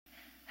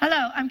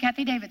I'm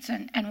Kathie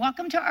Davidson, and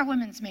welcome to our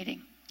women's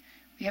meeting.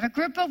 We have a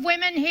group of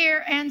women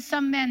here and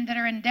some men that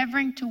are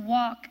endeavoring to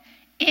walk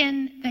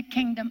in the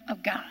kingdom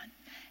of God.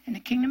 And the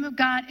kingdom of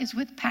God is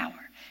with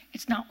power.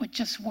 It's not with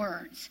just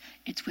words.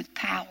 It's with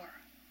power.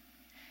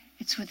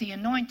 It's with the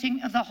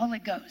anointing of the Holy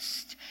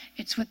Ghost.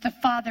 It's with the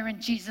Father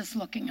and Jesus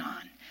looking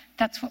on.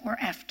 That's what we're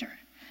after.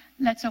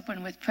 Let's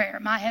open with prayer.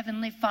 My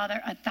Heavenly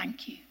Father, I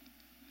thank you.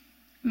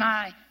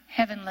 My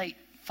Heavenly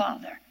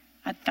Father,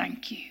 I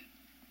thank you.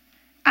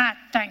 I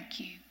thank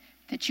you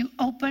that you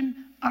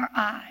open our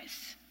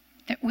eyes,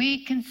 that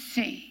we can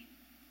see,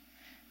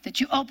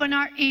 that you open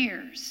our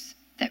ears,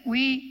 that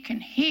we can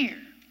hear,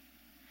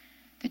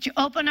 that you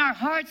open our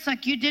hearts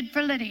like you did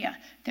for Lydia,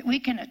 that we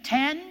can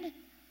attend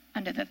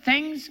unto the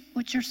things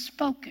which are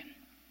spoken.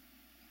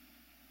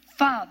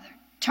 Father,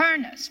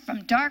 turn us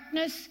from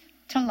darkness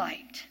to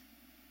light,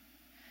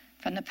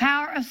 from the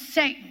power of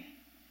Satan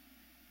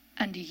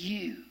unto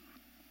you.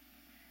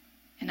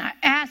 And I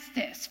ask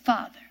this,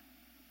 Father,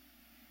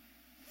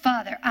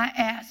 I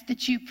ask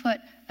that you put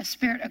a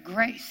spirit of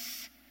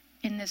grace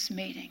in this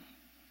meeting.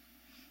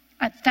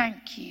 I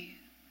thank you.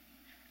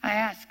 I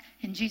ask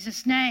in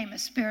Jesus' name a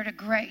spirit of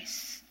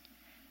grace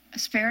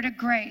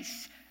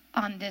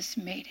on this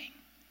meeting.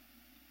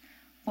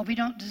 What we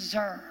don't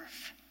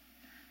deserve,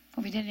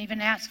 what we didn't even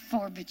ask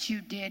for, but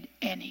you did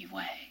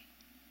anyway.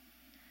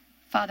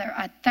 Father,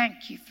 I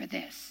thank you for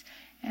this,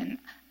 and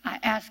I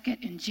ask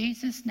it in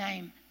Jesus'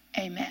 name,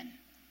 amen.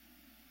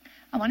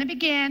 I want to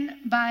begin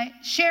by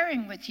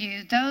sharing with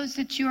you, those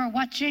that you are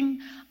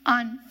watching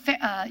on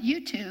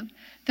YouTube,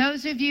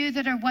 those of you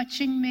that are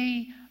watching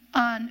me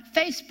on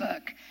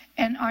Facebook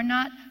and are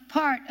not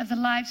part of the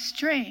live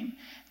stream.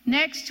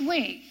 Next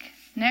week,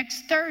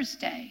 next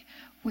Thursday,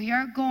 we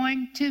are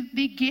going to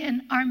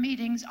begin our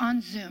meetings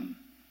on Zoom.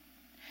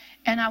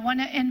 And I want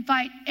to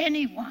invite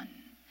anyone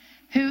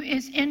who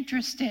is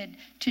interested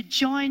to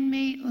join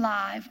me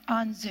live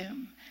on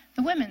Zoom,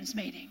 the women's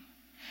meeting.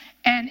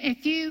 And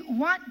if you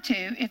want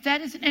to, if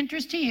that is an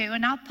interest to you,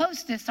 and I'll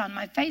post this on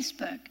my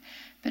Facebook,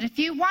 but if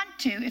you want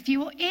to, if you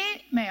will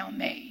email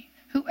me,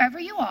 whoever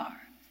you are,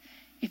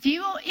 if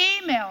you will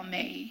email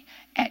me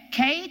at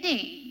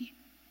Kathie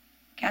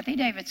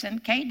Davidson,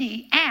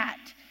 KD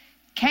at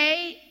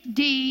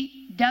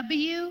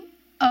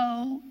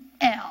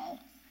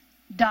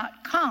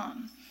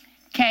KDWOL.com.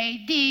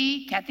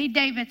 KD, Kathie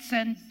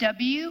Davidson,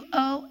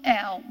 WOL,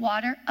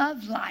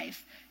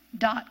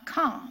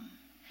 wateroflife.com.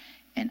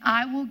 And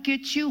I will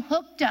get you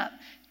hooked up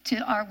to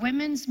our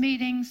women's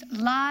meetings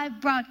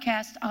live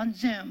broadcast on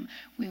Zoom.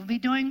 We will be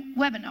doing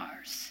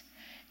webinars.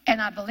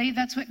 And I believe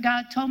that's what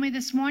God told me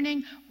this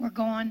morning. We're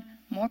going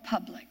more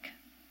public.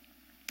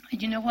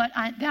 And you know what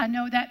I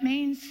know that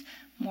means?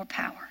 More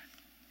power.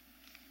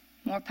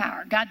 More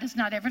power. God does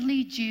not ever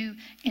lead you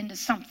into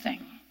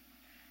something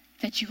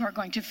that you are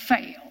going to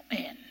fail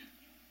in.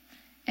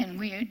 And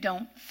we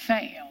don't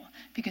fail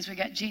because we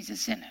got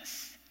Jesus in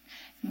us.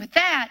 And with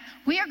that,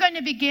 we are going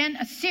to begin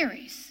a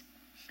series.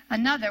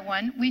 Another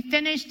one. We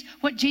finished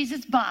What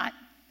Jesus Bought.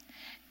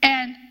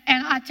 And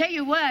I tell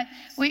you what,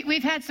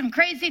 we've had some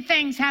crazy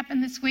things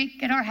happen this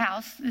week at our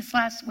house, this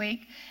last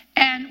week.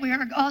 And we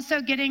are also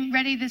getting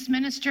ready, this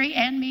ministry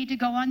and me, to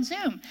go on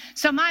Zoom.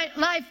 So my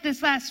life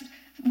this last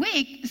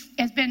week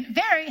has been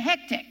very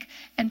hectic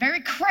and very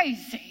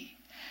crazy.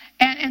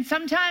 And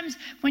sometimes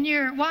when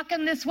you're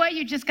walking this way,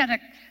 you just got to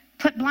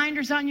put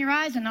blinders on your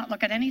eyes and not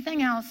look at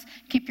anything else.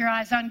 Keep your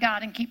eyes on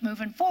God and keep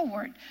moving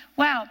forward.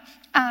 Well,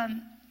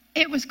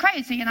 it was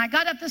crazy. And I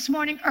got up this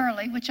morning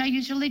early, which I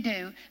usually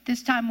do,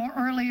 this time more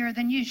earlier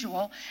than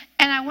usual.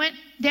 And I went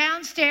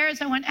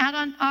downstairs. I went out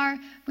on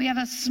we have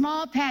a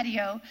small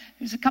patio.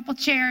 There's a couple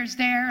chairs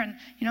there and,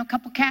 a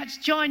couple cats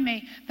joined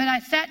me. But I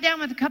sat down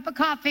with a cup of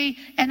coffee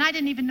and I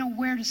didn't even know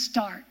where to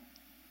start.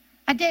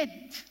 I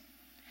didn't.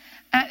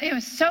 It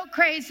was so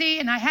crazy,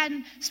 and I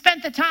hadn't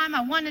spent the time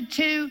I wanted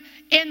to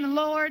in the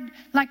Lord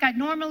like I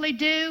normally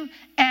do.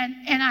 And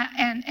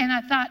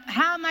I thought,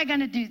 how am I going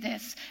to do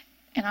this?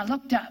 And I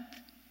looked up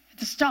at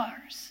the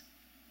stars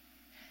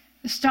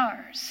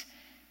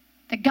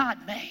that God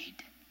made,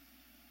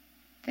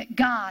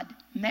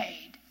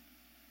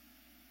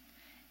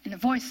 And the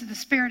voice of the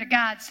Spirit of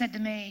God said to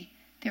me,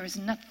 there is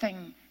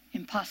nothing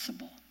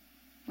impossible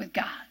with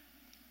God.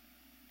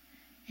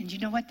 And you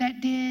know what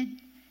that did?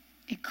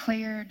 It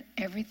cleared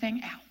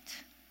everything out.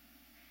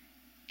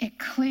 It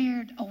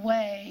cleared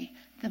away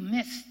the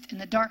mist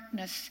and the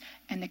darkness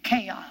and the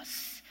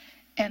chaos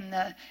and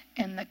the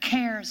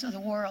cares of the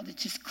world. It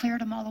just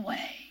cleared them all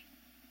away.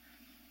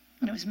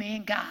 And it was me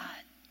and God.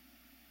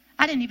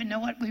 I didn't even know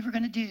what we were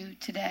going to do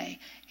today,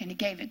 and he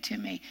gave it to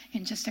me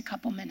in just a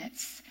couple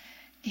minutes.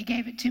 He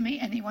gave it to me,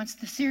 and he wants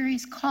the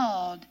series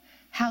called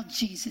How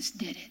Jesus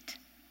Did It.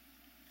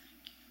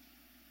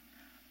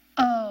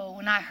 Oh,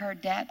 when I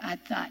heard that, I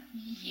thought,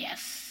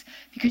 yes.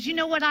 Because you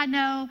know what I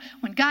know?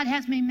 When God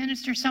has me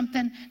minister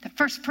something, the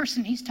first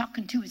person he's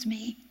talking to is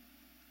me.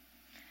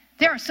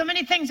 There are so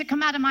many things that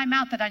come out of my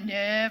mouth that I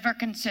never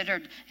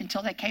considered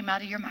until they came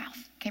out of your mouth,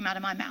 came out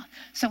of my mouth.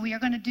 So we are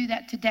going to do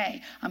that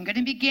today. I'm going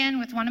to begin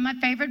with one of my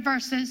favorite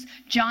verses,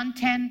 John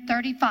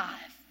 10:35,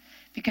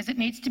 because it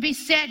needs to be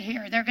said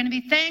here. There are going to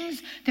be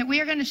things that we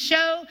are going to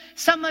show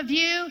some of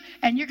you,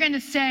 and you're going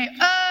to say,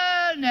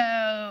 oh,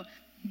 no,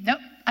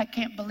 nope, I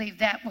can't believe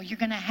that. Well, you're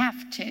going to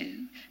have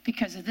to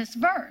because of this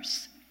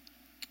verse.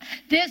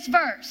 This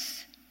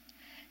verse,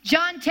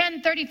 John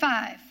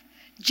 10:35.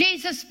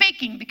 Jesus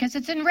speaking, because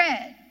it's in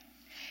red.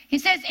 He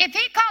says, if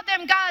he called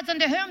them gods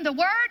unto whom the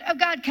word of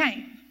God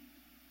came,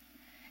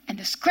 and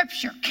the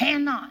scripture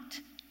cannot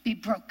be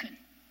broken.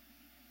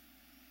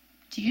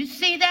 Do you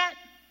see that?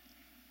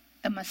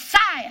 The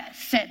Messiah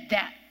said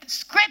that. The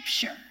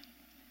scripture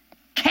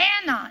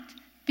cannot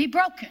be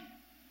broken.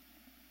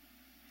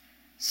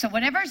 So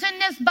whatever's in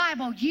this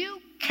Bible,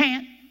 you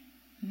can't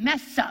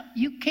mess up.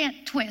 You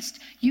can't twist.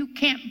 You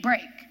can't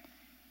break.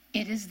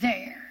 It is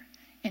there.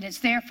 And it's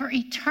there for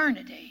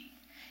eternity.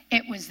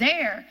 It was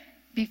there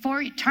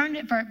before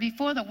eternity,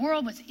 before the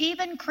world was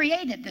even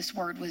created. This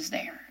word was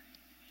there.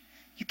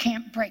 You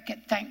can't break it,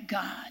 thank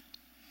God.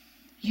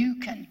 You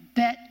can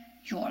bet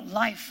your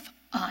life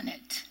on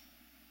it.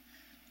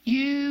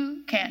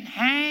 You can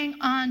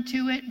hang on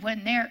to it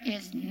when there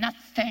is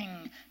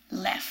nothing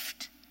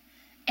left.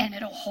 And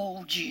it'll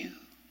hold you.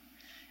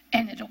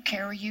 And it'll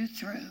carry you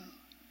through.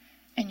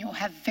 And you'll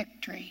have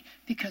victory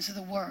because of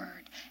the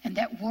word. And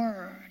that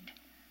word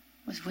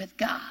was with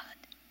God.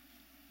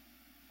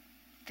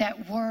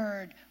 That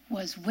word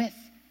was with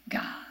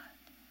God.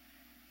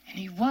 And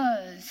he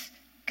was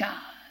God.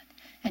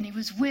 And he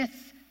was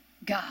with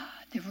God.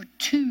 There were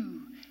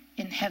two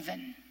in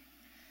heaven.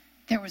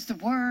 There was the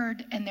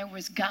word and there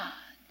was God.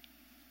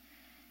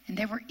 And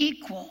they were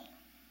equal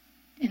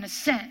in a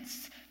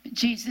sense. But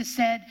Jesus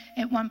said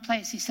at one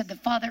place, he said, the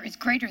Father is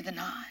greater than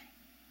I.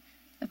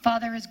 The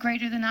Father is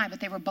greater than I,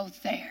 but they were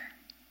both there.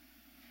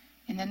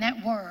 And then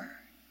that word,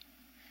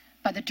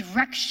 by the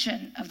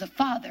direction of the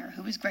Father,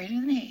 who is greater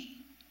than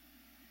he,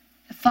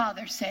 the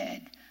Father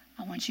said,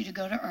 I want you to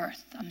go to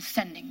earth. I'm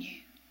sending you.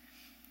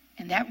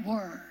 And that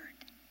word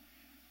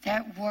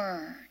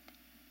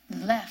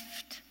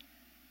left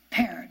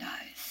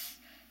paradise,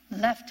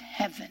 left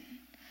heaven,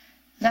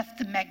 left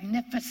the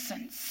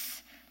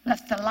magnificence,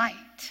 left the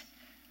light,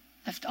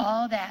 left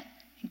all that,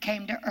 and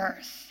came to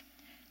earth.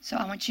 So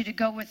I want you to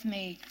go with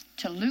me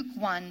to Luke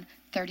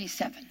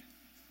 1:37.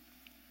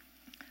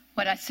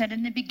 What I said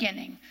in the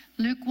beginning,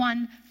 Luke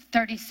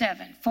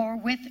 1:37. For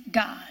with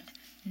God,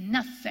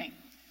 nothing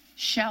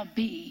shall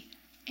be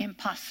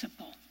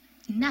impossible.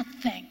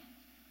 Nothing.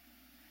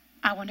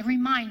 I want to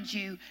remind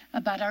you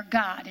about our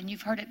God, and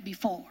you've heard it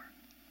before.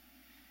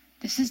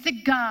 This is the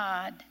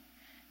God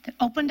that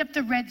opened up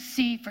the Red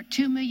Sea for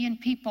 2 million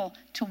people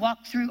to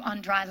walk through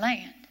on dry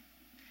land.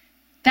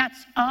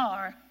 That's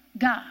our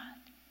God.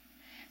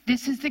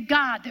 This is the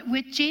God that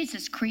with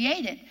Jesus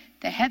created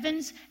the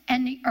heavens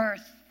and the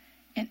earth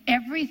and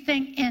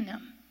everything in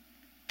them.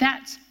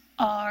 That's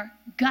our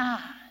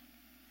God.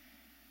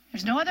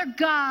 There's no other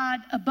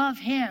God above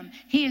him.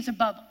 He is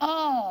above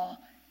all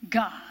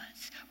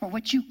gods, or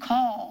what you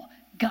call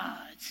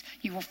gods.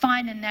 You will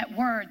find in that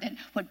word that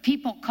what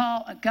people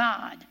call a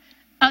God,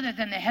 other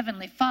than the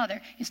Heavenly Father,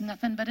 is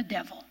nothing but a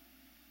devil.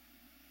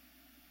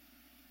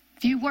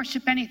 If you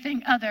worship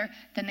anything other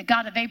than the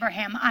God of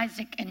Abraham,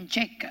 Isaac, and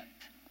Jacob,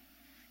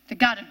 the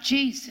God of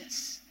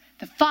Jesus,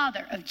 the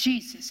Father of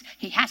Jesus,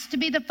 he has to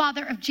be the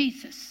Father of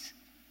Jesus.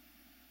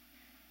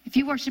 If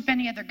you worship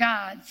any other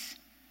gods,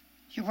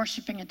 you're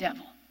worshiping a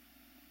devil.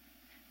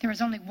 There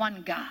is only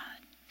one God,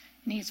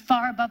 and he is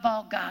far above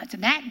all gods.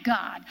 And that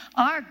God,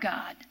 our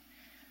God,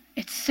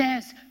 it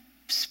says,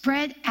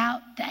 spread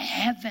out the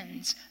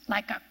heavens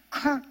like a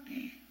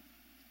curtain.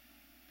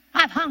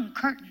 I've hung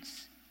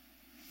curtains.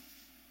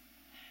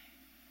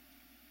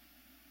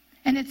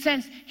 And it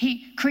says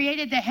he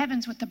created the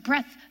heavens with the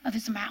breath of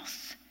his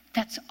mouth.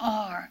 That's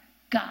our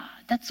God.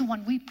 That's the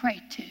one we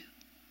pray to.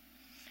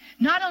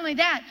 Not only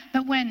that,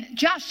 but when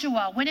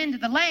Joshua went into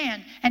the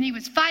land and he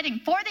was fighting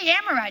for the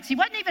Amorites, he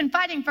wasn't even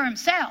fighting for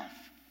himself.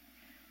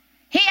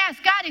 He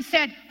asked God, he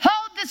said,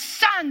 hold the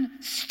sun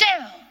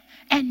still.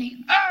 And the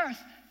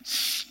earth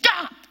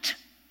stopped.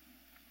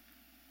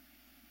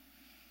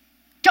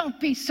 Don't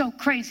be so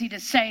crazy to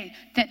say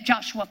that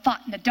Joshua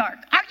fought in the dark.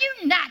 Are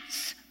you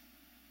nuts?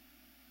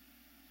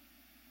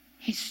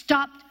 He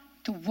stopped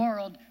the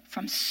world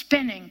from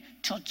spinning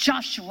till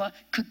Joshua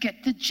could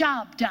get the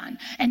job done.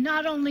 And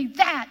not only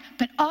that,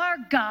 but our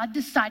God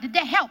decided to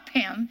help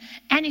him,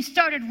 and he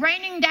started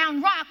raining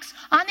down rocks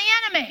on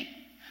the enemy.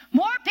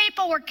 More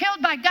people were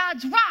killed by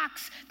God's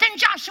rocks than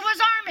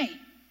Joshua's army.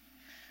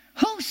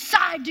 Whose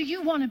side do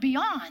you want to be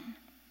on?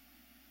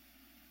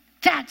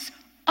 That's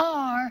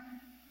our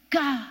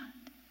God.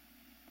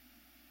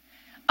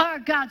 Our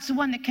God's the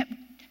one that kept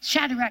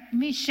Shadrach,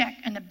 Meshach,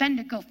 and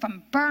Abednego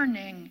from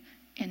burning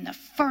in the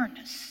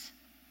furnace.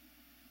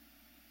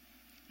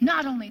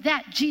 Not only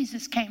that,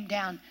 Jesus came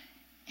down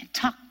and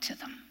talked to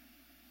them,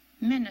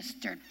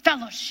 ministered,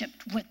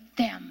 fellowshiped with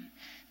them.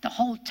 the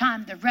whole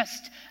time the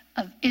rest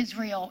of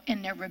Israel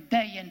in their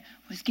rebellion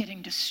was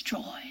getting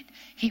destroyed.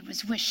 He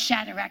was with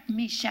Shadrach,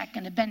 Meshach,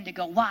 and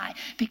Abednego. Why?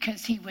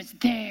 Because he was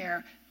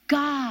their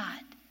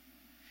God.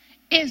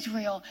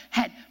 Israel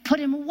had put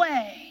him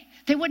away.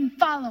 They wouldn't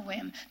follow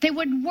him. They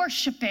wouldn't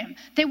worship him.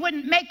 They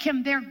wouldn't make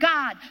him their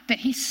God. But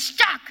he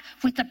stuck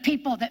with the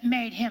people that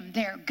made him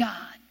their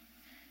God.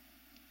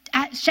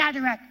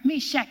 Shadrach,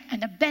 Meshach,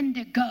 and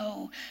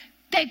Abednego,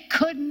 they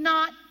could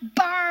not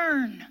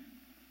burn.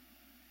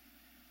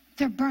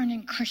 They're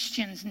burning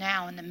Christians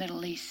now in the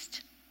Middle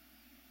East.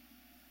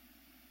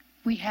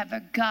 We have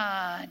a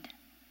God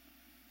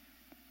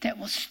that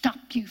will stop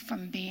you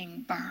from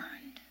being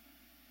burned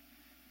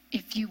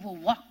if you will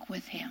walk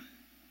with him,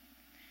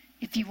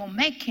 if you will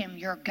make him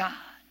your God,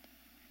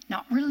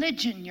 not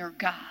religion your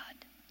God.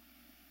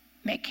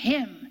 Make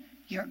him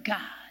your God.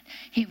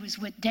 He was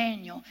with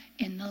Daniel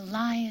in the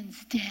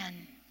lion's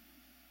den.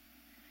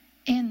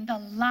 In the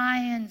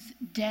lion's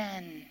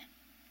den.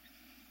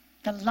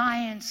 The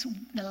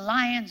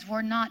lions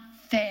were not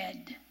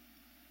fed,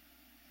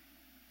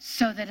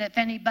 so that if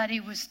anybody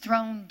was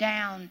thrown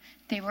down,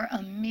 they were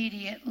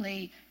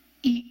immediately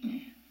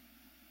eaten.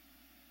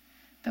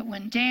 But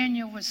when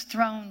Daniel was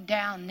thrown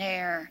down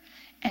there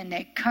and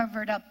they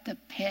covered up the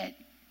pit,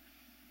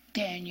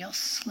 Daniel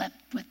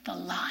slept with the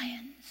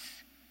lions.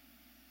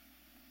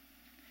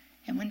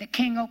 And when the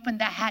king opened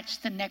the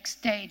hatch the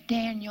next day,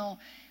 Daniel,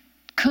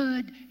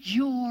 could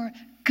your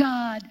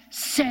God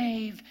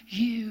save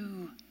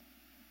you?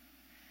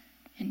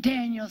 And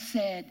Daniel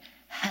said,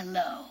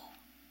 hello.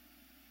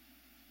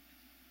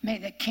 May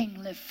the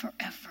king live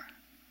forever.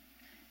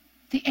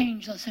 The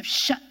angels have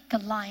shut the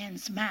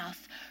lion's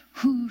mouth.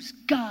 Whose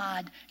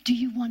God do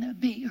you want to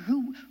be?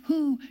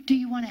 Who do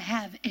you want to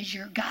have as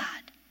your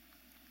God?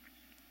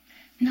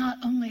 Not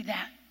only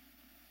that,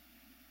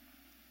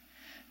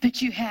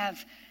 but you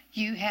have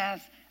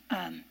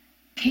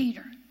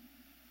Peter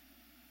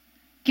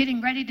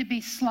getting ready to be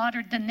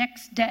slaughtered the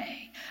next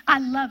day. I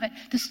love it.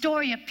 The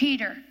story of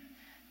Peter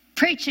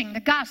preaching the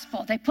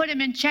gospel. They put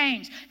him in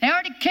chains. They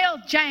already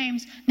killed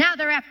James. Now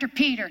they're after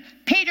Peter.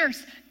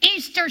 Peter's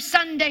Easter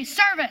Sunday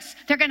service.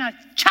 They're going to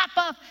chop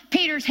off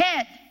Peter's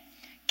head.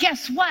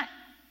 Guess what?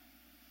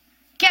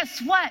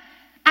 Guess what?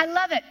 I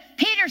love it.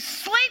 Peter's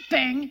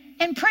sleeping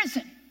in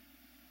prison.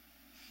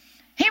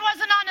 He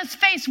wasn't on his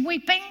face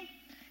weeping.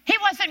 He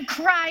wasn't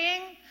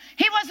crying.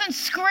 He wasn't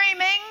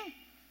screaming.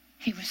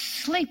 He was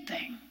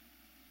sleeping.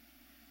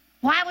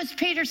 Why was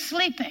Peter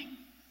sleeping?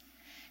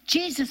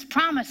 Jesus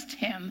promised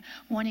him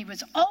when he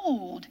was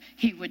old,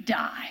 he would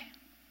die.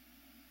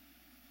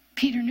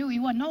 Peter knew he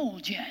wasn't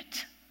old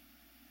yet.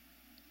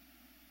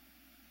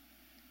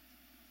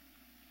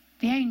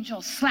 The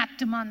angel slapped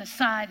him on the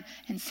side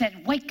and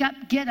said, wake up,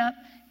 get up.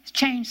 His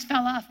chains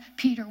fell off.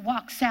 Peter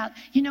walks out.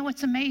 You know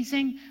what's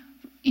amazing?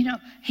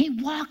 He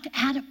walked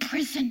out of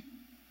prison.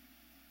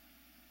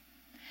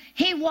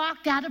 He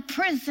walked out of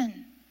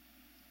prison.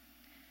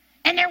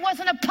 And there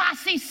wasn't a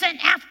posse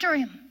sent after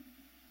him.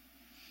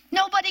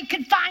 Nobody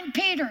could find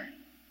Peter.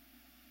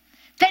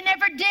 They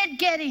never did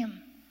get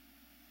him.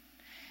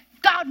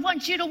 God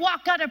wants you to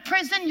walk out of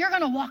prison. You're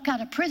going to walk out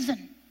of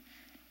prison.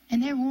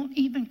 And they won't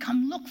even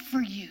come look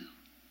for you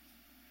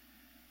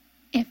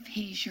if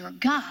he's your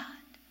God.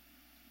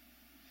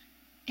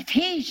 If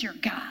he's your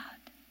God.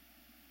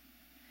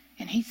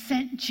 And he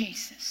sent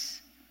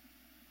Jesus.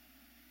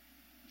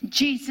 And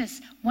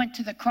Jesus went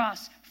to the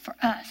cross for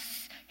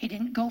us. He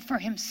didn't go for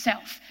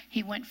himself.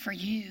 He went for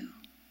you.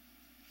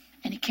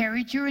 And he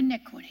carried your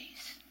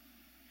iniquities.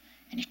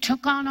 And he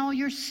took on all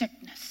your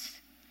sickness.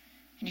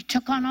 And he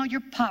took on all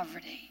your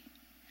poverty.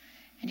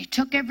 And he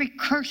took every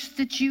curse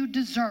that you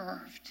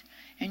deserved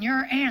and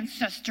your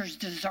ancestors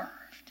deserved.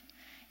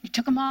 He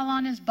took them all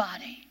on his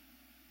body.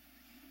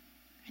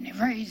 And they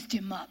raised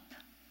him up.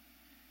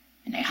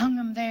 And they hung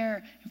him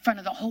there in front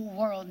of the whole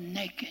world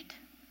naked.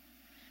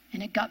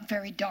 And it got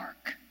very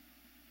dark.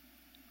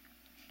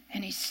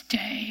 And he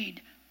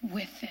stayed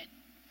with it.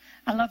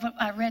 I love what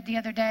I read the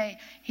other day.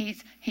 He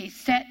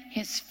set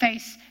his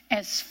face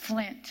as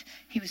flint.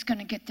 He was going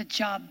to get the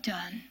job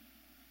done.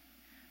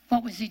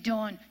 What was he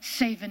doing?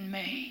 Saving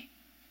me.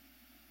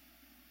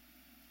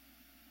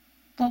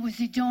 What was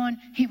he doing?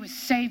 He was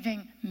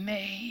saving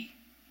me.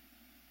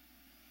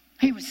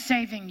 He was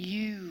saving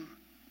you.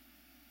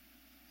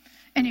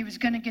 And he was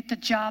going to get the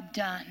job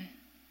done.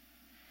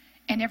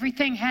 And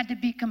everything had to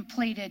be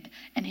completed.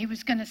 And he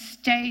was going to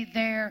stay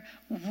there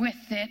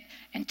with it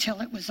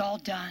until it was all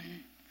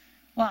done.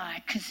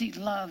 Why? Because he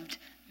loved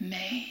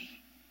me.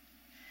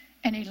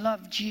 And he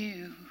loved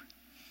you.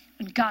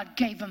 And God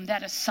gave him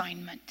that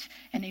assignment.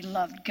 And he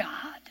loved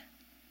God.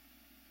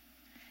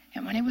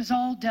 And when it was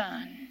all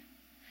done,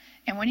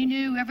 and when he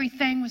knew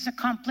everything was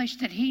accomplished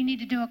that he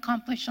needed to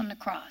accomplish on the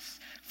cross,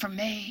 for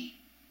me,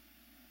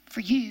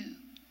 for you,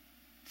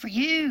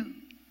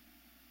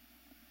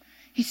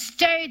 he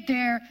stayed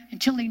there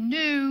until he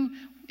knew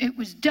it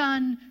was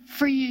done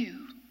for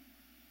you.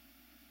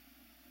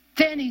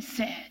 Then he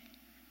said,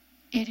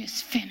 it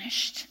is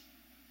finished.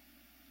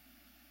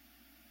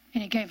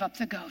 And he gave up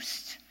the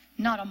ghost.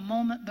 Not a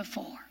moment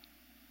before.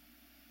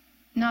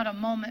 Not a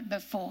moment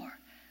before.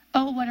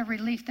 Oh, what a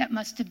relief that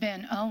must have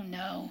been. Oh,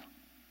 no.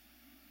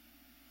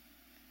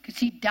 Because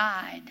he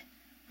died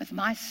with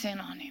my sin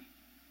on him.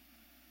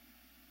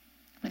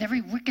 With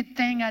every wicked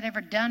thing I'd ever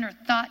done or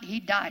thought,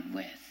 he died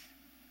with.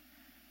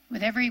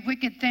 With every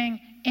wicked thing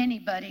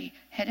anybody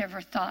had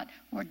ever thought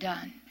or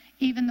done.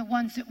 Even the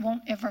ones that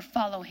won't ever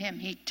follow him,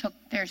 he took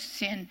their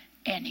sin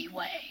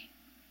anyway.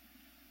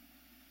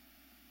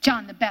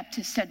 John the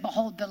Baptist said,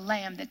 "Behold the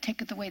Lamb that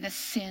taketh away the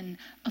sin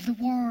of the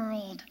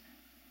world."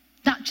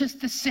 Not just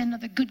the sin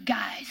of the good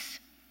guys,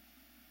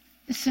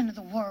 the sin of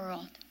the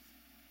world.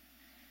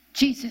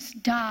 Jesus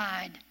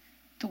died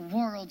the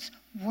world's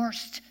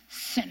worst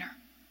sinner.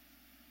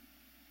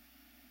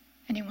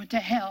 And he went to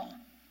hell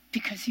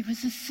because he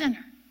was a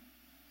sinner.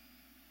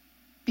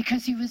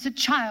 Because he was a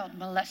child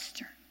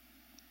molester.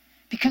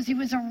 Because he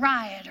was a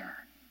rioter.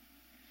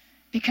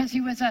 Because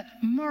he was a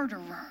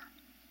murderer.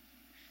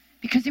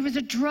 Because he was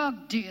a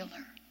drug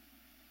dealer.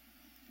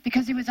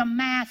 Because he was a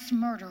mass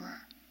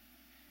murderer.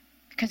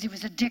 Because he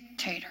was a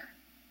dictator.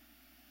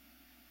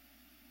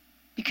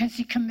 Because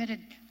he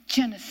committed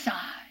genocide.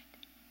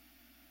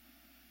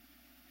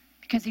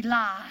 Because he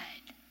lied.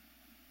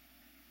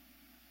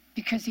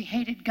 Because he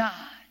hated God.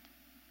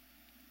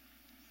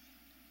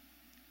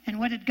 And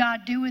what did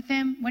God do with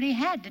him? What he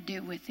had to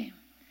do with him.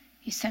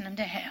 He sent him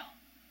to hell.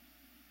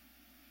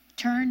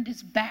 Turned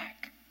his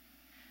back.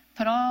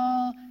 Put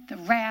all the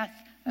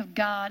wrath of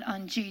God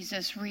on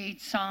Jesus.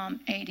 Read Psalm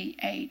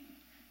 88.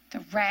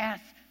 The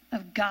wrath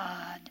of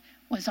God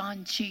was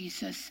on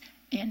Jesus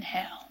in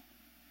hell.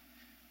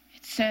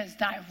 It says,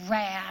 "Thy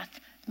wrath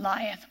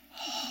lieth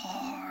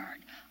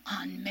hard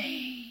on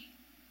me."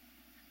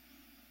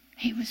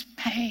 He was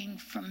paying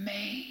for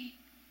me.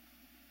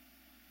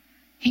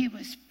 He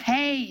was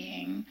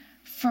paying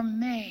for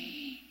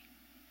me.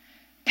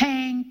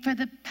 Paying for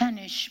the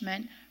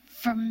punishment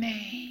for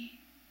me.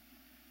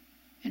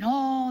 And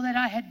all that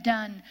I had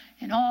done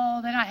and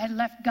all that I had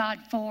left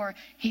God for,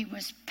 he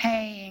was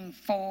paying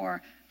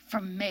for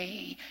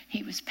me.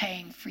 He was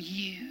paying for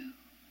you.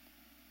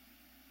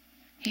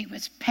 He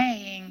was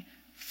paying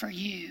for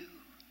you.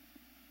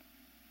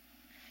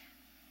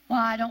 Well,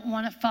 I don't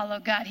want to follow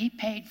God. He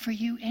paid for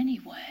you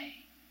anyway.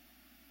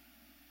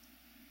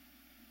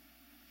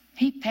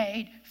 He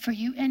paid for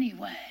you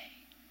anyway.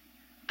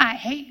 I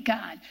hate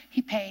God.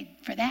 He paid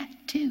for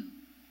that too.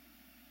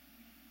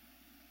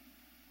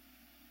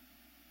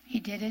 He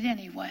did it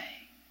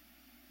anyway.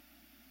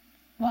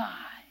 Why?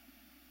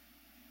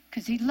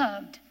 Because he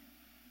loved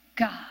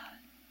God,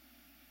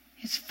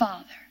 his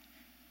Father,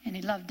 and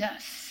he loved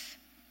us.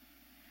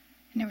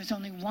 And there was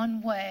only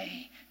one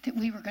way that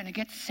we were going to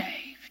get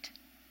saved.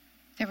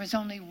 There was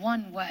only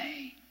one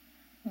way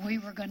we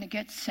were going to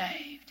get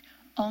saved.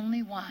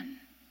 Only one.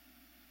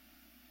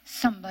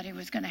 Somebody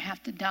was going to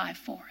have to die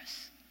for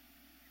us.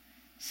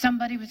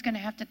 Somebody was going to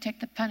have to take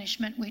the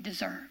punishment we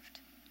deserved.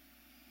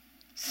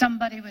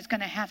 Somebody was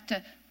going to have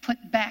to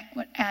put back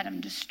what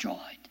Adam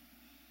destroyed.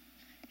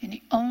 And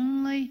the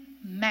only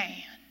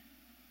man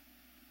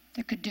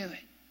that could do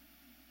it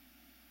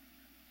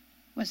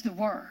was the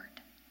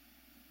Word.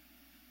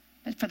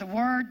 But for the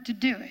Word to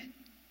do it,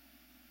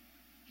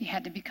 he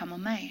had to become a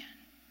man.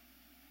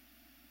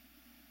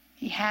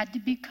 He had to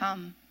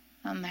become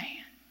a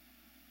man.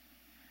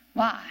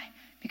 Why?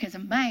 Because a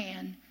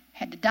man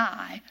had to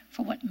die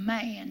for what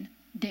man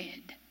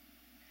did.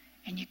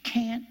 And you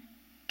can't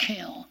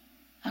kill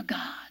a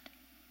God.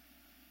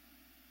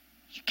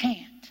 You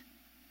can't.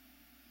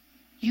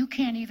 You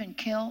can't even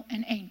kill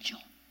an angel.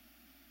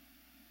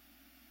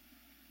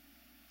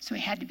 So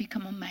he had to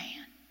become a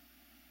man.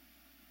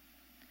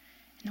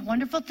 And the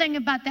wonderful thing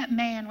about that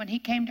man when he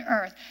came to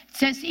earth, it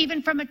says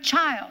even from a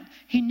child,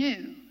 he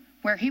knew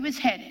where he was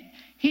headed.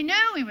 He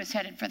knew he was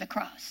headed for the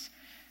cross.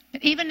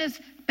 But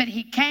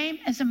he came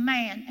as a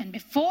man, and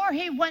before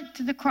he went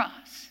to the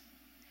cross,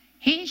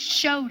 he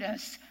showed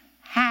us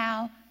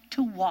how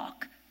to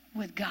walk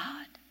with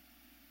God.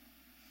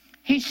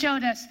 He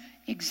showed us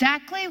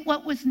exactly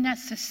what was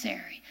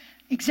necessary,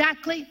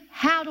 exactly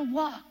how to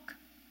walk.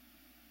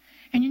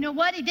 And you know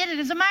what? He did it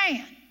as a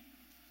man.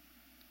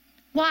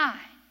 Why?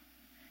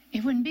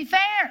 It wouldn't be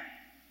fair.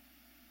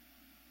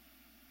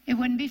 It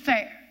wouldn't be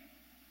fair.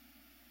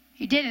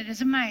 He did it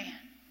as a man.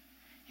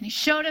 And he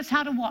showed us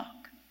how to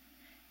walk.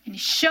 And he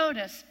showed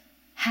us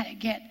how to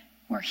get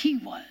where he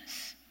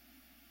was,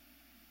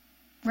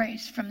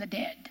 raised from the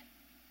dead.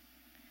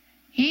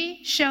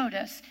 He showed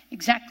us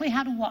exactly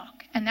how to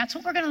walk. And that's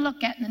what we're going to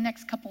look at in the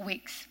next couple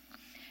weeks.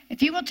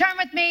 If you will turn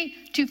with me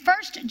to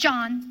 1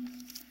 John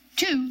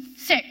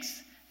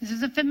 2:6. This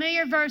is a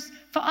familiar verse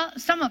for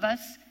some of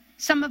us.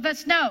 Some of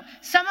us know.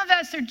 Some of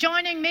us are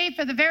joining me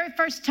for the very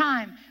first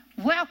time.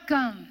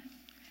 Welcome.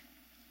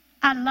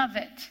 I love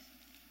it.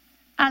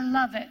 I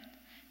love it.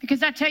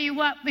 Because I tell you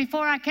what,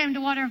 before I came to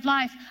Water of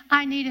Life,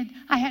 I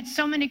had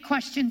so many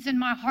questions in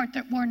my heart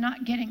that were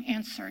not getting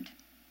answered.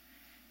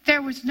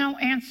 There was no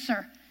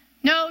answer.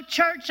 No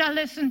church I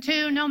listened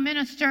to, no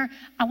minister.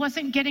 I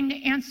wasn't getting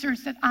the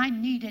answers that I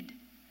needed.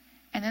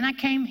 And then I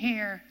came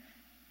here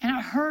And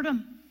I heard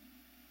them.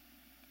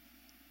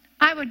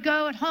 I would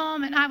go at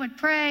home and I would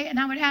pray and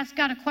I would ask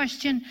God a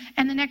question.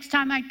 And the next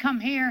time I'd come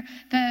here,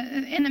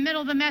 in the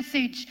middle of the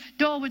message,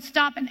 Doyle would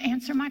stop and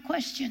answer my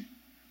question.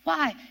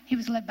 Why? He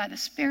was led by the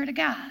Spirit of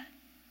God.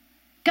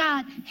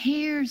 God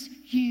hears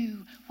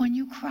you when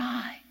you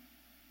cry.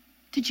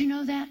 Did you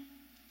know that?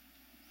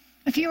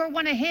 If you are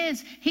one of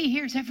his, he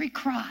hears every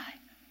cry.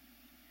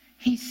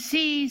 He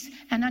sees,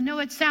 and I know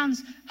it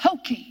sounds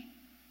hokey,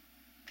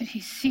 but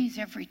he sees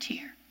every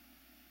tear.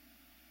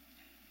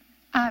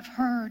 I've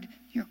heard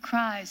your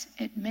cries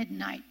at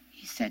midnight,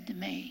 he said to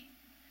me,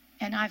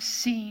 and I've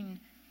seen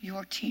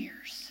your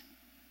tears.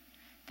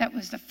 That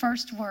was the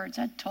first words.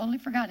 I totally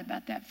forgot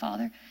about that,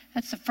 Father.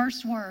 That's the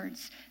first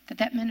words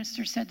that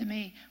minister said to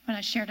me when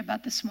I shared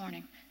about this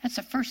morning. That's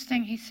the first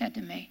thing he said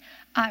to me.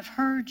 I've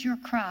heard your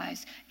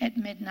cries at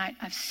midnight.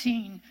 I've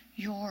seen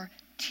your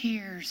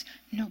tears.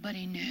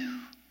 Nobody knew.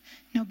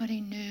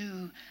 Nobody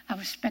knew I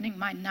was spending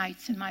my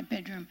nights in my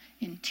bedroom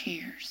in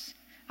tears.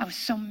 I was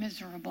so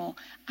miserable.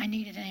 I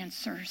needed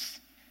answers.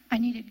 I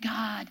needed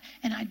God,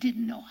 and I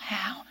didn't know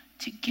how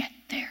to get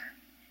there.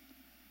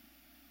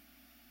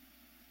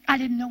 I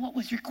didn't know what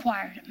was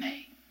required of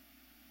me.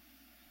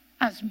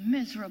 I was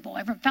miserable.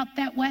 Ever felt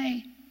that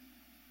way?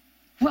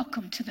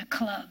 Welcome to the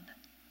club.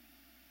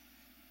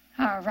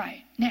 All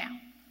right. Now,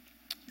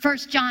 1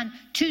 John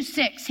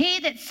 2:6. He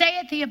that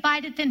saith he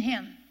abideth in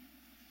him.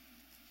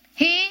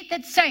 He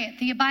that saith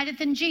he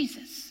abideth in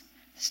Jesus.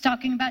 It's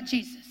talking about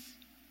Jesus.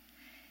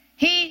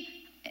 He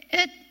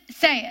that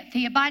saith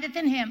he abideth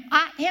in him,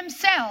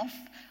 himself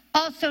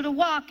also to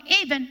walk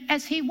even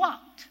as he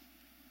walked.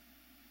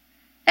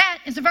 That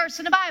is a verse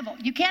in the Bible.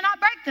 You cannot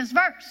break this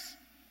verse.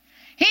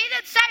 He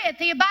that saith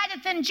he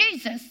abideth in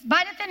Jesus,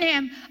 abideth in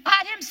him,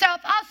 ought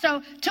himself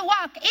also to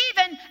walk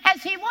even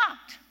as he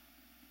walked.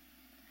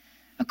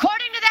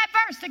 According to that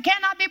verse, it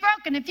cannot be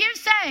broken. If you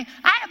say,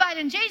 I abide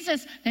in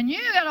Jesus, then you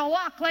got to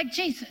walk like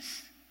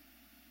Jesus.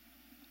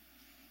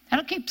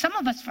 That'll keep some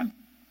of us from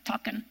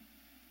talking.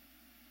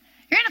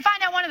 You're going to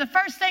find out one of the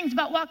first things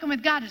about walking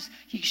with God is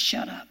you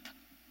shut up.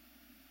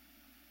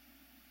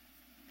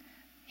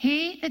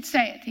 He that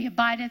saith he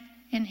abideth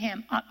in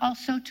him ought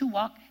also to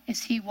walk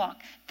as he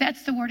walked.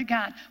 That's the word of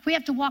God. We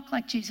have to walk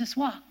like Jesus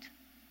walked.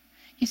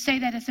 You say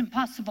that it's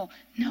impossible.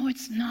 No,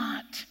 it's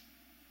not.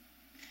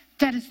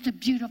 That is the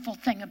beautiful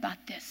thing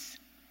about this.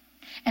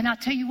 And I'll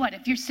tell you what,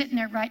 if you're sitting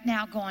there right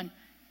now going,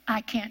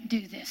 I can't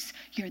do this,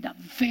 you're the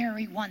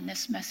very one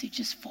this message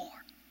is for.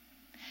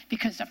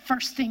 Because the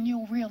first thing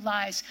you'll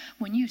realize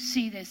when you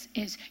see this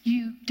is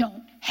you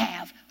don't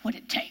have what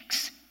it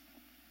takes.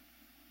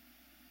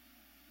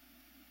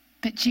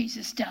 But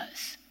Jesus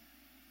does.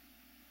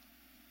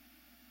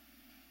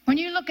 When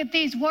you look at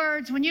these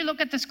words, when you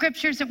look at the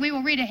scriptures that we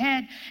will read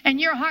ahead,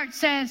 and your heart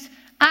says,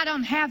 I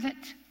don't have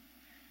it.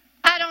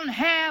 I don't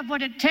have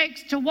what it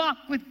takes to walk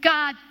with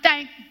God.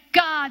 Thank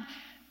God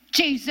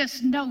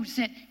Jesus knows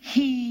it.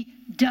 He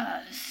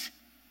does.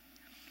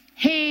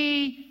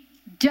 He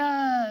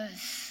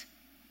does.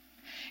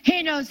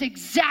 He knows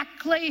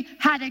exactly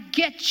how to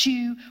get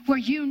you where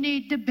you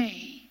need to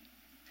be.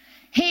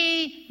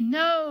 He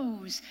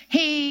knows,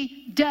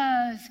 he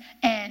does,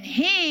 and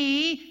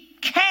he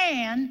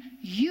can,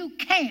 you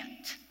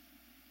can't.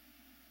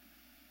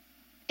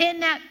 Isn't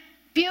that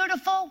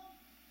beautiful?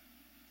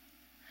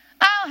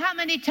 Oh, how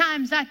many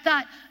times I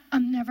thought,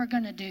 I'm never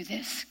going to do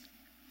this.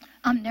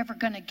 I'm never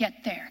going to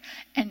get there.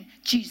 And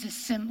Jesus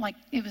seemed like,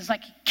 it was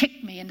like he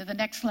kicked me into the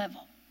next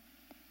level.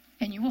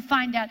 And you will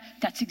find out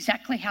that's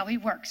exactly how he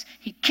works.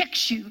 He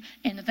kicks you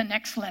into the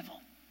next level.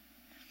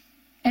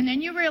 And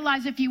then you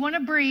realize if you want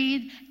to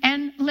breathe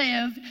and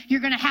live, you're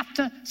going to have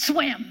to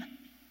swim.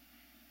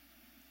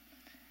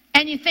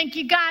 And you think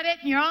you got it,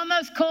 and you're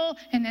almost cool,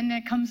 and then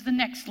there comes the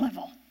next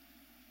level.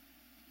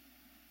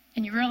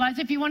 And you realize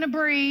if you want to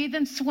breathe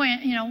and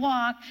swim,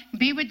 walk, and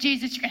be with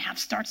Jesus, you're going to have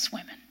to start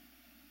swimming.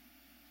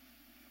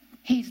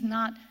 He's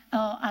not,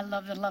 oh, I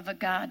love the love of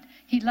God.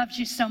 He loves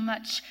you so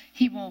much,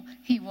 he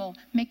will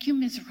make you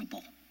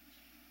miserable.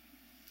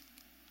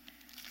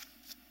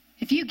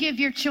 If you give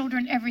your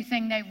children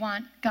everything they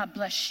want, God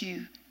bless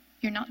you.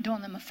 You're not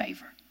doing them a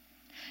favor.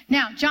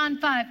 Now, John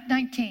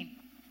 5:19.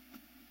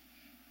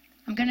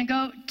 I'm going to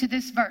go to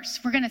this verse.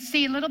 We're going to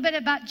see a little bit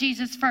about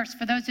Jesus first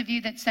for those of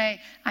you that say,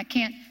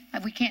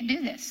 we can't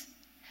do this.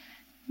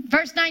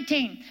 Verse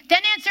 19. Then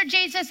answered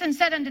Jesus and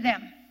said unto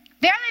them,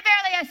 Verily,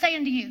 verily, I say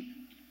unto you,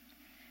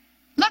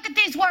 look at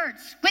these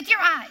words with your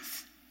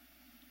eyes.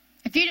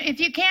 If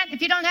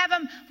you don't have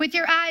them with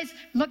your eyes,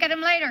 look at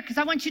them later, because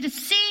I want you to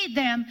see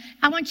them.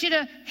 I want you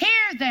to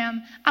hear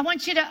them. I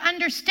want you to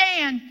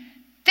understand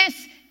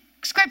this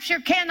scripture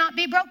cannot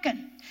be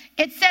broken.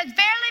 It says,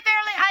 Verily,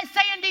 verily, I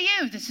say unto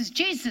you, this is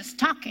Jesus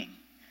talking,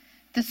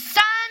 the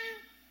Son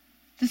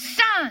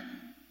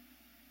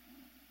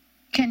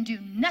can do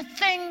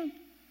nothing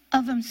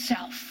of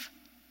himself.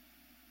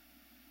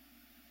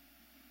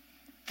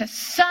 The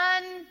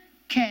Son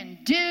can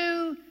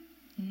do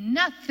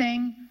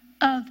nothing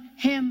of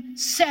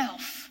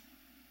himself.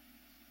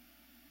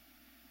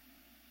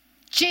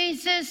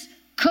 Jesus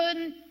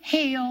couldn't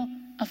heal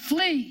a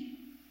flea.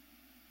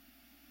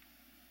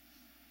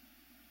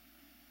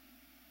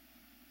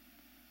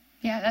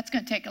 Yeah, that's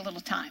going to take a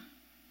little time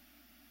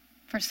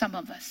for some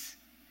of us.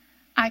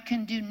 I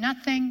can do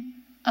nothing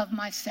of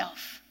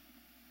myself.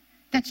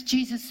 That's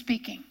Jesus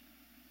speaking.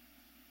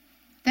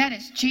 That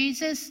is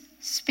Jesus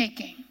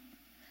speaking.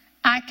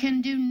 I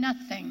can do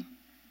nothing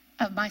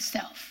of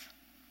myself.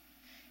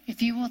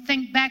 If you will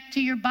think back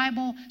to your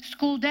Bible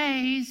school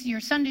days, your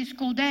Sunday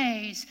school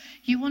days,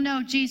 you will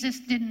know Jesus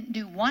didn't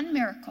do one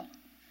miracle.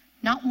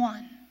 Not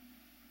one.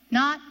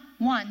 Not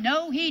one.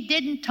 No, he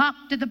didn't talk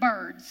to the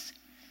birds.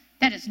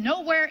 That is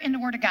nowhere in the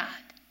Word of God.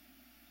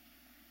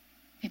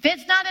 If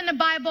it's not in the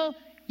Bible,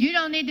 you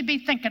don't need to be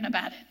thinking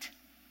about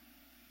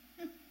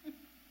it.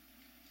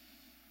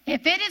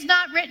 If it is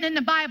not written in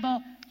the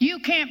Bible, you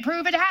can't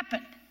prove it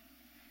happened.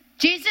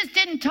 Jesus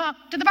didn't talk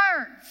to the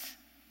birds.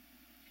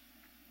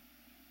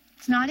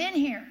 It's not in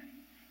here.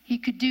 He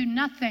could do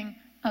nothing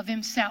of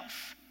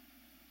himself.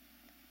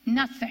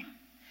 Nothing.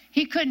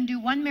 He couldn't do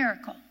one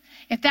miracle.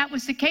 If that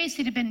was the case,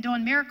 he'd have been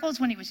doing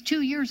miracles when he was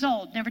 2 years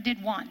old. Never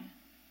did one.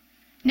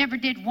 Never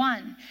did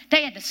one.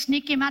 They had to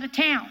sneak him out of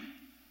town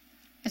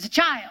as a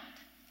child.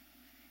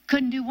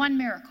 Couldn't do one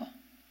miracle.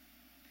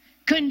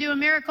 Couldn't do a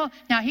miracle.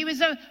 Now, he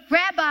was a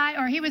rabbi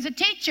or he was a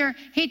teacher.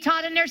 He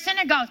taught in their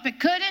synagogues, but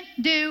couldn't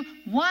do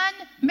one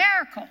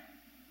miracle.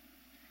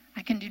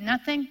 I can do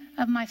nothing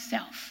of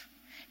myself.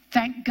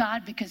 Thank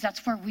God, because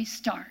that's where we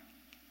start.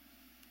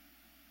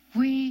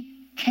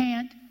 We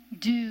can't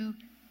do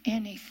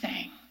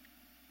anything.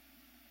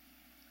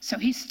 So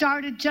he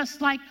started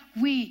just like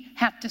we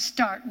have to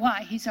start.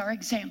 Why? He's our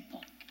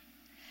example.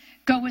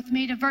 Go with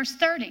me to verse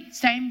 30,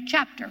 same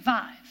chapter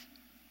 5.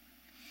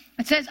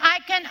 It says, I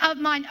can of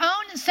mine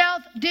own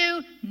self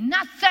do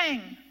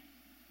nothing.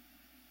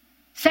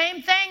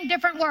 Same thing,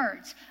 different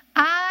words.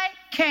 I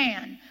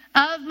can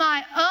of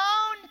my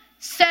own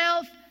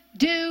self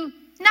do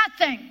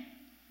nothing.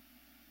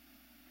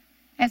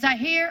 As I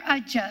hear, I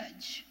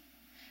judge.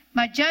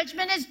 My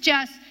judgment is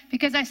just,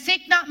 because I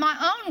seek not my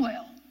own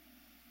will,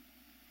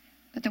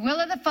 but the will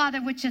of the Father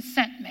which has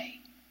sent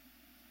me.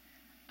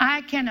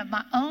 I can of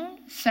my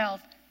own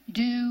self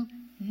do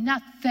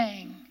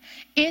nothing.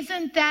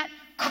 Isn't that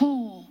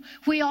cool?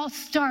 We all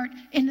start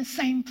in the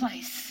same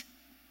place.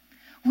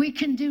 We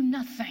can do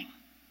nothing.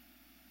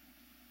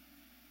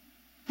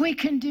 We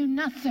can do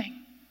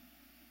nothing.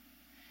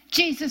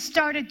 Jesus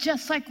started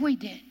just like we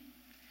did.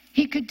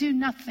 He could do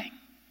nothing.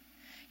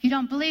 You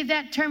don't believe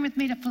that? Turn with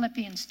me to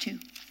Philippians 2.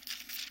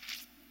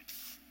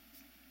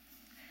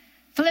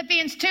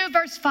 Philippians 2,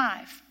 verse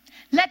 5.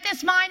 Let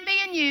this mind be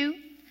in you,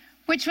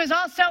 which was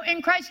also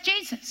in Christ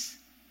Jesus.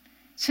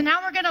 So now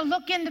we're going to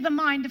look into the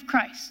mind of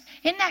Christ.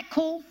 Isn't that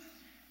cool?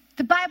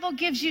 The Bible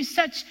gives you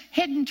such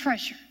hidden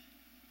treasure.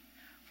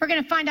 We're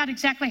going to find out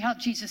exactly how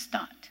Jesus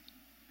thought.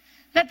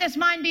 Let this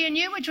mind be in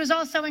you, which was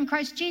also in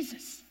Christ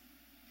Jesus,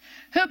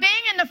 who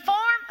being in the form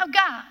of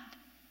God,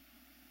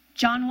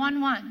 John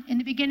 1:1, in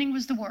the beginning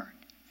was the Word,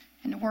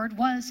 and the Word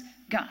was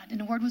God, and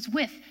the Word was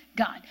with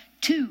God.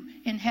 Two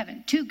in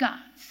heaven, two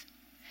gods.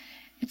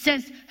 It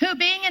says, who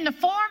being in the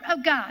form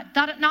of God,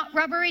 thought it not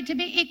robbery to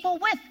be equal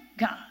with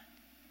God.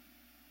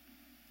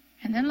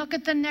 And then look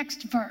at the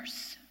next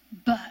verse.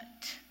 But,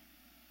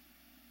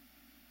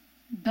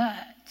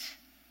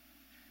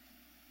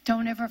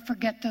 don't ever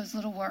forget those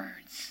little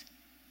words.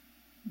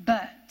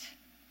 But,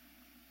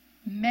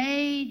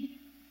 made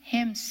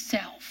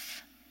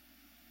himself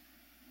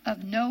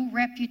of no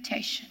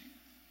reputation.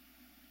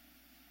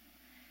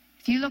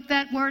 If you look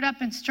that word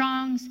up in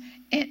Strong's,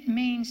 it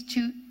means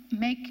to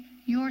make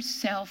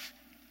yourself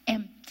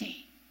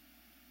empty.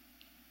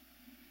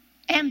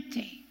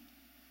 Empty.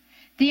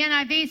 The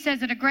NIV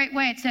says it a great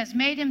way. It says,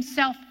 made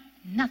himself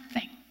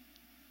nothing.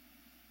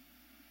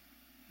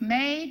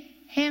 Made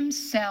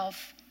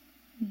himself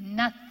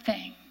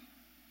nothing.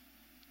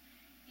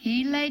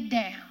 He laid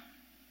down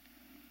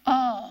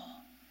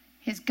all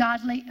his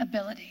godly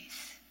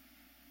abilities.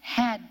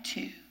 Had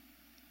to.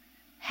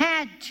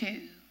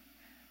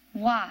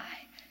 Why?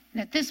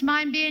 Let this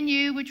mind be in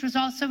you, which was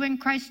also in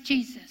Christ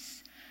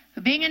Jesus,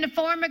 who being in the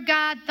form of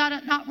God, thought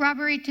it not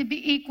robbery to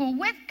be equal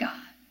with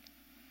God,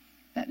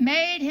 but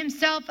made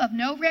himself of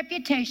no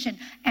reputation,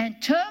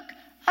 and took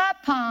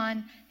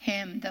upon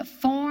him the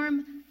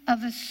form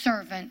of a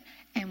servant,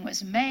 and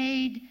was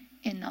made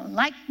in the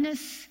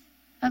likeness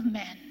of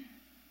men.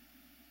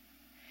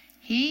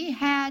 He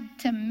had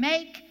to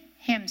make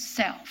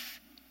himself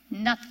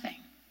nothing.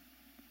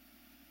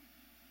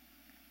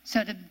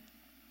 So to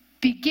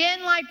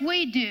begin like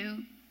we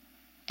do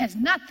as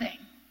nothing,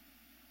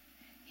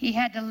 he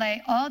had to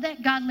lay all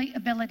that godly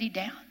ability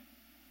down.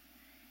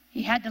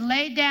 He had to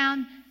lay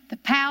down the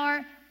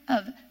power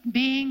of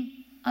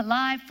being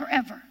alive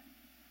forever.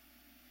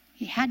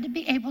 He had to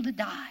be able to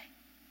die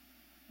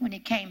when he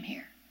came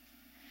here.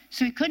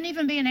 So he couldn't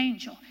even be an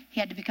angel. He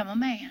had to become a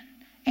man.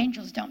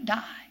 Angels don't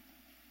die.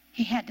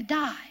 He had to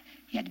die.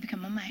 He had to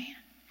become a man.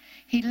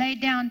 He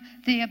laid down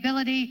the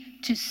ability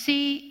to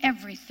see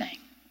everything.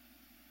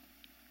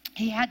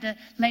 He had to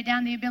lay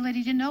down the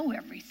ability to know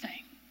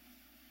everything.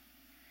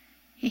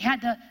 He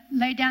had to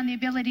lay down the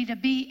ability to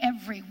be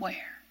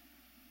everywhere.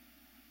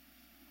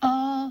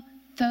 All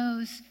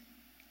those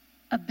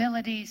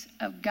abilities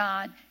of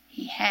God,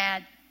 he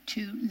had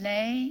to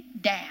lay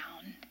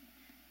down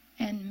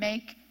and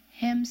make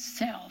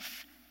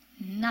himself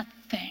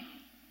nothing.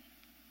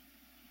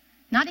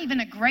 Not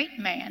even a great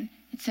man.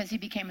 It says he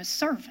became a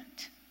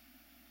servant.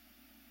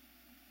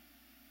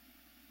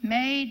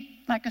 Made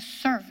like a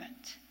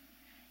servant.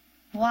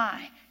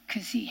 Why?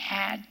 Because he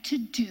had to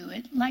do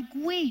it like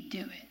we do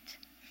it.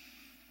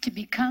 To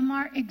become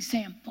our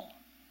example,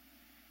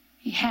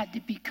 he had to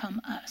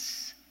become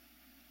us.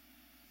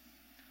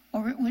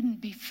 Or it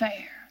wouldn't be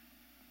fair.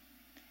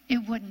 It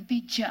wouldn't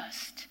be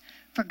just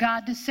for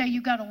God to say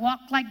you got to walk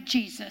like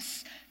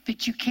Jesus,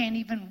 but you can't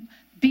even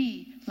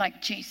be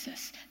like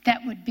Jesus.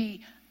 That would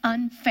be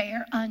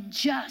unfair,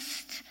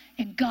 unjust,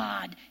 and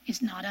God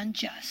is not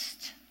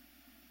unjust.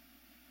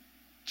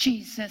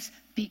 Jesus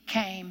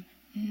became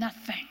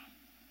nothing,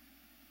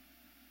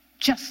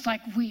 just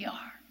like we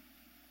are.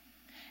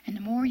 And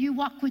the more you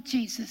walk with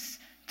Jesus,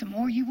 the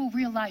more you will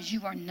realize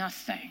you are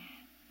nothing.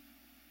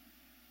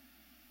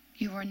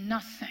 You are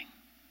nothing.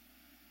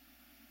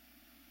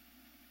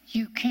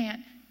 You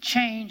can't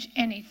change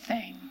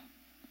anything.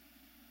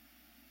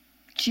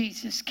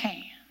 Jesus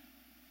can.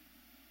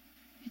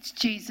 It's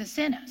Jesus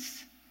in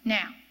us.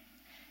 Now,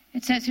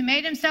 it says, who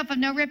made himself of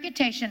no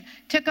reputation,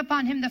 took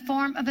upon him the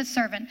form of a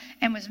servant,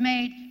 and was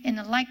made in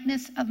the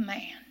likeness of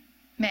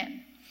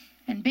men.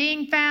 And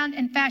being found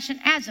in fashion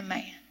as a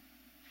man,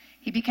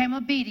 he became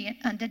obedient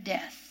unto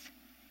death,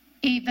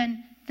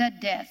 even the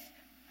death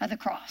of the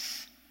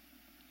cross.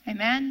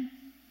 Amen?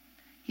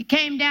 He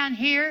came down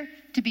here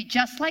to be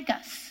just like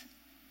us.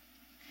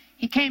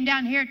 He came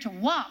down here to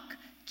walk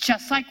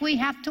just like we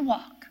have to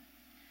walk.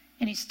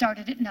 And he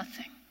started at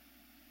nothing.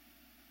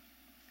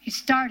 He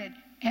started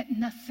at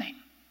nothing.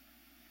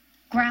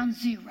 Ground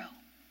zero.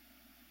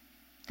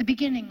 The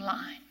beginning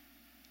line.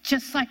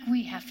 Just like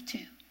we have to.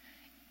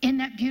 Isn't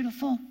that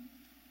beautiful?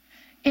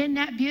 Isn't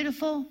that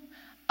beautiful?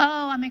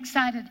 Oh, I'm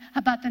excited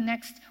about the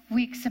next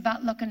weeks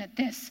about looking at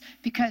this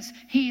because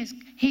he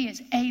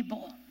is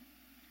able.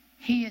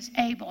 He is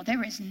able.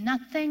 There is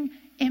nothing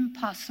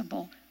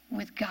impossible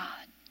with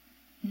God.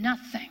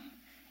 Nothing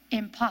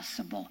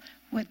impossible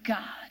with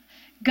God.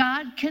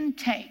 God can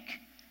take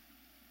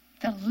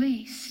the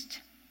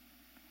least,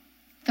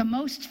 the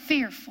most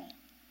fearful,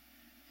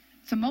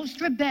 the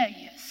most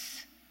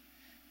rebellious,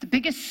 the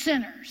biggest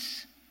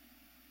sinners.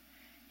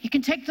 He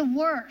can take the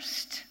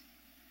worst.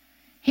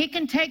 He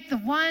can take the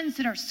ones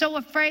that are so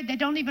afraid they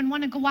don't even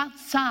want to go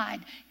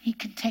outside. He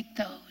can take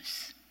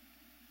those.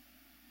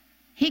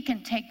 He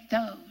can take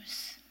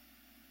those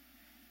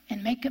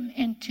and make them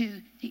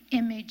into the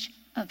image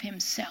of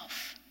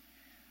himself.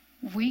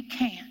 We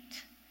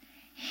can't.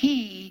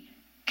 He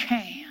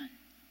can.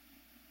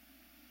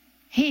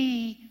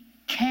 He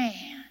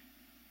can.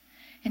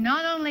 And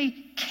not only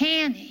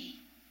can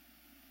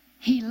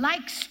he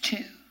likes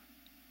to.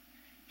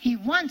 He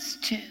wants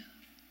to.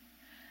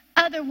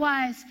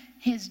 Otherwise,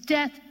 his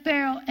death,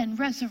 burial, and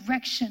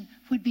resurrection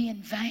would be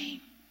in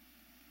vain.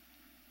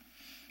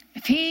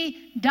 If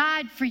he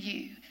died for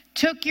you,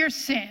 took your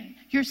sin,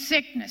 your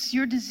sickness,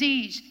 your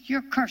disease,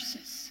 your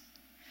curses,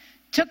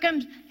 took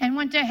them and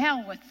went to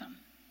hell with them,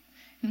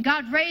 and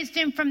God raised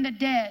him from the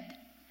dead,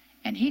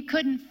 and he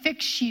couldn't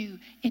fix you,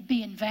 it'd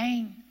be in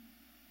vain.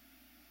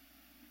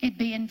 It'd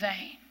be in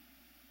vain.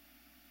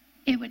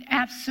 It would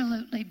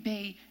absolutely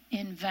be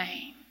in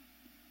vain.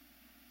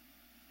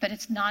 But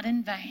it's not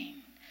in vain.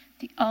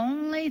 The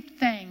only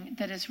thing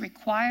that is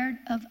required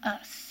of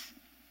us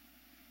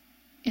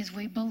is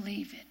we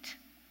believe it.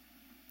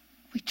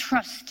 We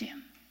trust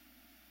him.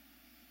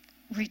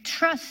 We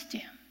trust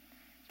him.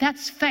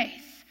 That's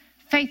faith.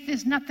 Faith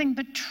is nothing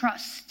but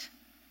trust.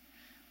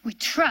 We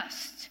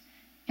trust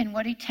in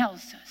what he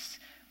tells us.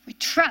 We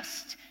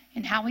trust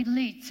in how he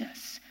leads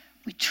us.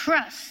 We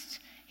trust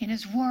in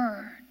his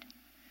word.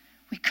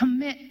 We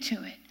commit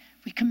to it.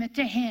 We commit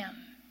to him.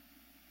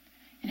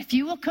 And if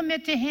you will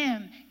commit to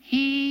him,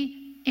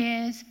 he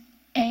is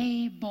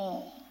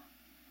able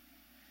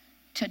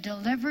to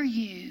deliver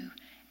you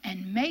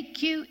and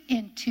make you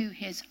into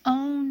his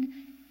own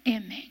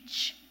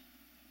image.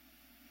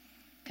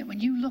 That when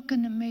you look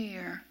in the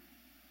mirror,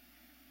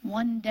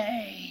 one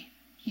day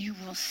you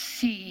will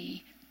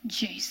see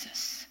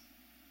Jesus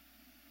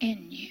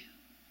in you.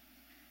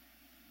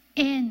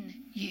 In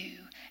you.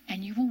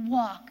 And you will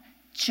walk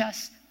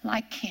just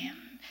like him.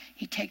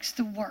 He takes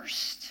the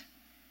worst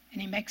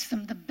and he makes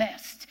them the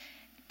best.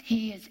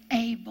 He is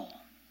able.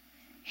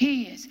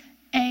 He is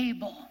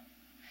able.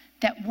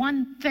 That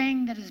one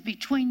thing that is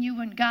between you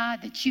and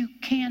God that you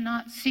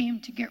cannot seem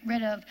to get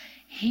rid of,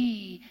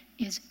 he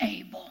is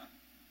able.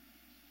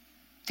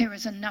 There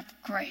is enough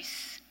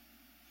grace.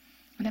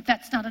 And if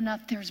that's not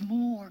enough, there's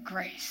more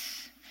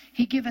grace.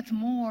 He giveth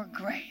more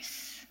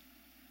grace.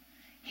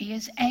 He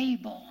is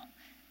able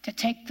to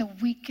take the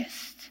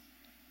weakest,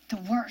 the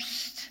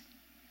worst,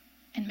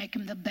 and make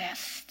him the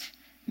best.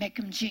 Make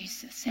him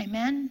Jesus.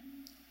 Amen?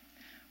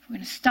 We're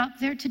going to stop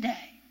there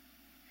today.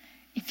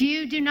 If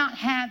you do not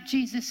have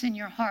Jesus in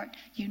your heart,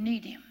 you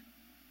need him.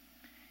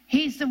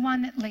 He's the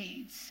one that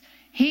leads.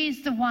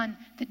 He's the one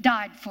that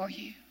died for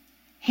you.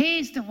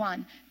 He's the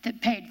one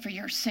that paid for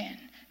your sin.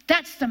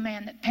 That's the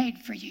man that paid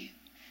for you.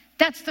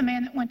 That's the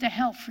man that went to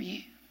hell for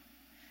you.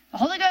 The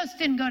Holy Ghost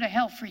didn't go to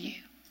hell for you.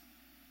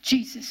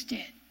 Jesus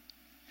did.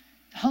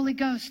 The Holy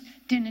Ghost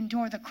didn't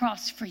endure the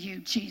cross for you.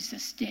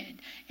 Jesus did.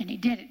 And he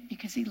did it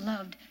because he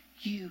loved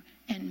you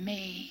and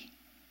me.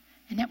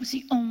 And that was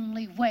the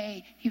only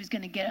way he was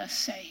going to get us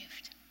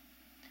saved.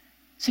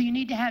 So you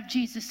need to have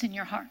Jesus in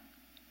your heart.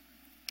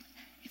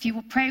 If you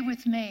will pray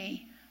with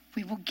me,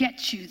 we will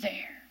get you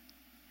there.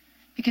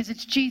 Because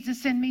it's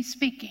Jesus in me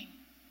speaking.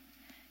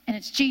 And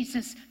it's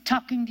Jesus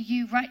talking to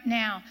you right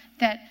now.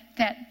 That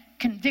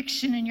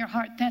conviction in your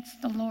heart, that's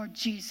the Lord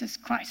Jesus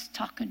Christ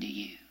talking to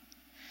you.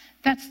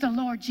 That's the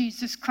Lord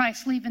Jesus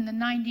Christ leaving the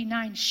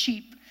 99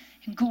 sheep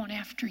and going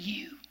after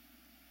you.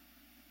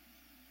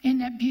 Isn't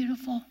that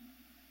beautiful?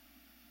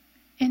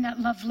 Isn't that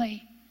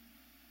lovely?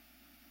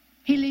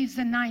 He leaves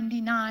the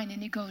 99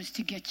 and he goes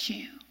to get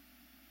you.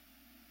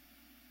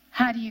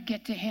 How do you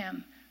get to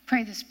him?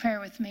 Pray this prayer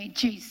with me.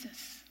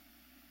 Jesus.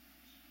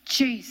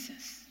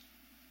 Jesus.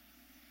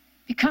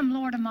 Become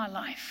Lord of my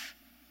life.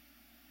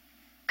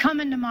 Come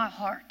into my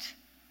heart.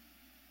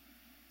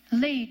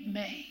 Lead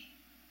me.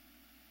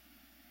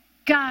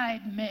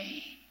 Guide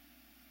me.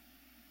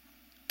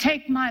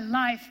 Take my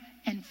life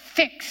and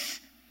fix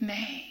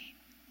me.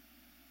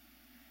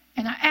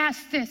 And I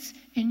ask this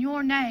in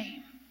your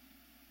name.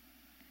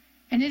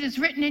 And it is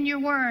written in your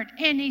word,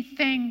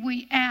 anything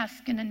we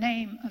ask in the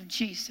name of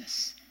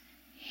Jesus,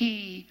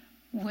 he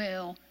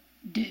will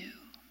do.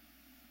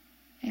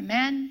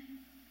 Amen.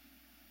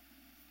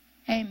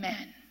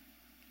 Amen.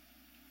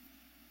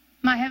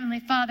 My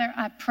Heavenly Father,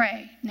 I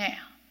pray now.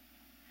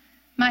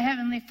 My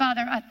Heavenly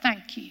Father, I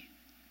thank you.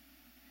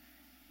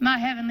 My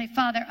Heavenly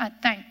Father, I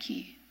thank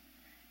you.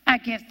 I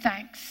give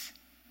thanks.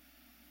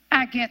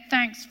 I give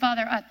thanks,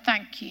 Father, I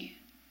thank you.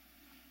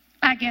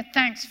 I give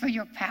thanks for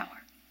your power.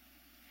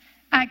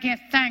 I give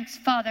thanks,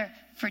 Father,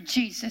 for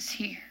Jesus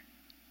here.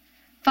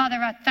 Father,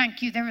 I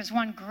thank you. There is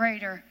one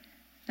greater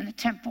than the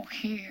temple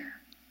here,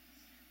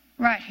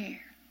 right here.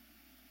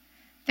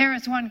 There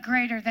is one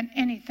greater than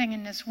anything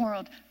in this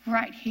world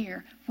right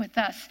here with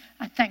us.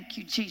 I thank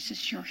you,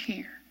 Jesus, you're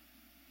here.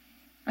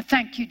 I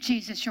thank you,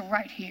 Jesus, you're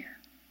right here.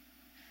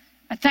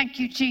 I thank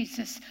you,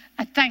 Jesus.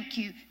 I thank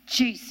you,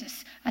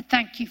 Jesus. I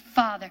thank you,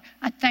 Father.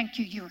 I thank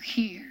you, you're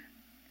here.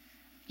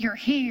 You're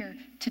here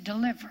to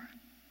deliver.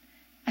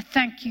 I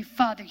thank you,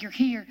 Father, you're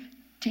here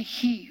to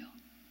heal.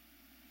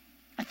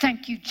 I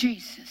thank you,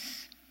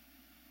 Jesus,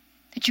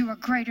 that you are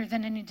greater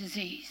than any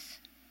disease.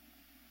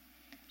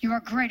 You are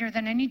greater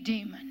than any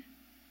demon.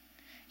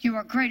 You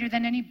are greater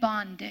than any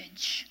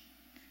bondage.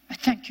 I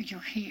thank you, you're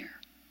here.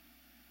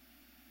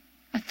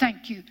 I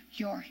thank you,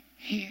 you're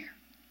here.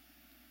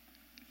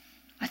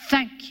 I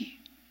thank you,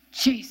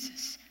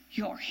 Jesus,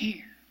 you're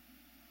here.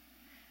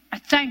 I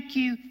thank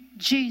you,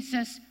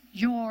 Jesus,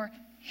 you're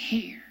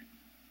here.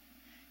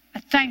 I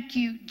thank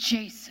you,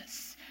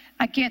 Jesus.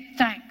 I give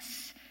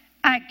thanks.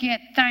 I give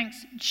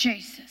thanks,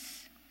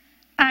 Jesus.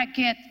 I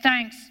give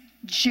thanks,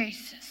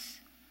 Jesus.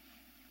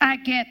 I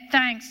give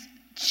thanks,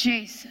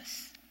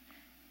 Jesus.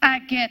 I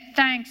give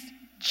thanks,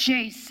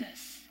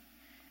 Jesus.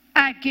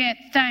 I give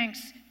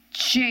thanks,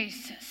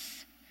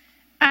 Jesus.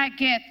 I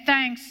give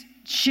thanks,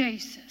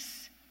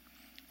 Jesus.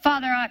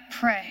 Father, I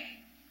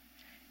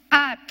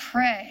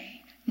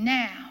pray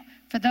now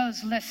for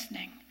those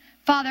listening.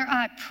 Father,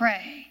 I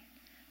pray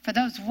for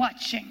those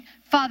watching.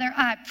 Father,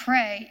 I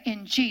pray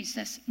in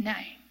Jesus'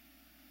 name.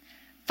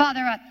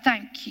 Father, I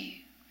thank you.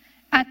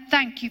 I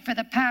thank you for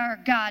the power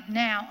of God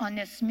now on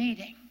this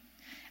meeting.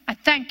 I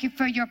thank you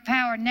for your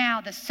power now,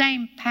 the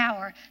same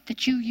power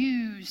that you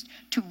used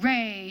to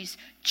raise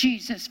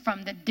Jesus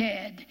from the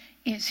dead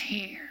is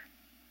here.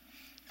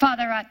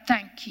 Father, I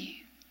thank you.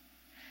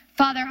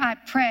 Father, I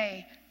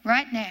pray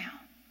right now.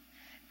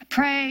 I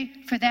pray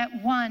for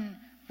that one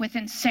with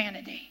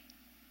insanity.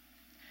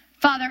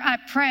 Father, I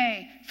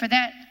pray for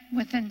that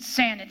with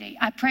insanity.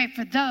 I pray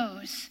for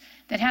those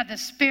that have the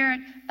spirit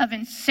of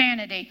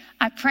insanity.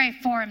 I pray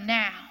for them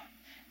now.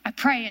 I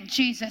pray in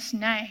Jesus'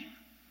 name.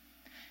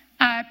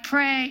 I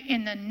pray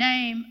in the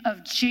name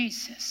of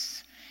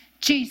Jesus.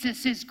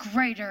 Jesus is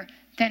greater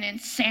than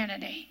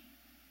insanity.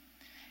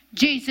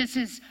 Jesus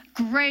is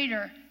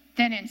greater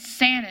than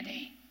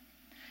insanity.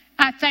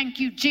 I thank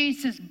you,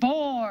 Jesus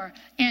bore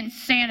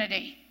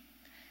insanity.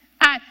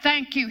 I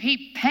thank you,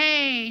 he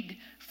paid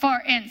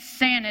for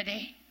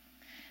insanity.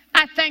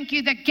 I thank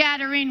you, the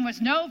Gadarene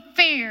was no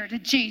fear to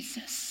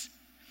Jesus.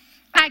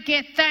 I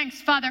give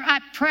thanks, Father. I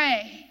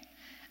pray.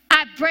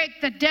 I break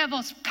the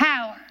devil's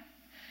power.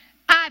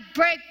 I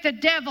break the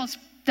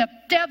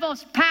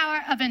devil's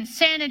power of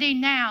insanity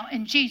now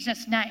in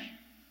Jesus' name.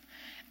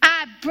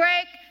 I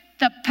break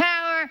the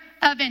power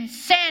of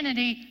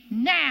insanity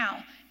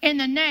now in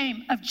the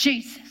name of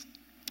Jesus.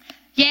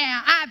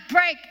 Yeah, I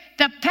break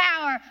the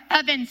power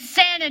of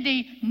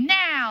insanity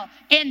now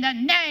in the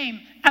name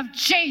of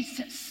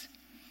Jesus.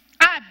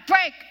 I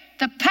break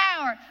the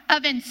power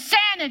of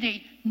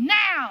insanity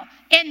now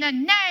in the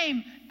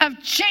name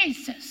of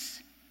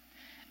Jesus.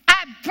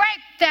 I break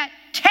that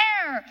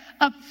terror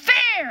of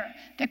fear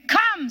that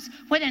comes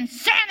with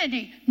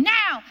insanity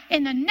now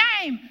in the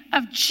name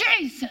of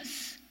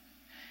Jesus.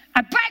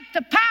 I break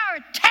the power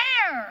of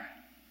terror.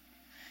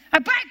 I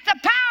break the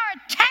power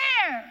of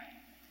terror.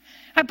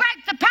 I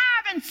break the power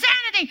of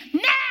insanity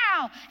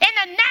now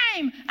in the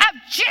name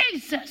of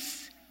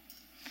Jesus.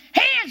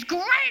 He is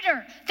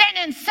greater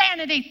than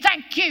insanity.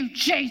 Thank you,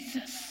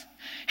 Jesus.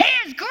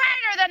 He is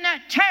greater than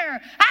that terror.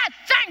 I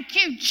thank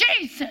you,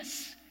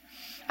 Jesus.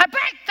 I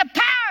break the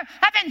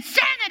power of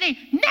insanity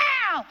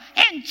now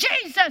in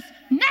Jesus'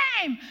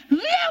 name.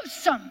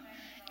 Loose them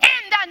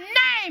in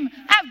the name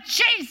of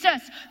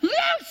Jesus.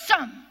 Loose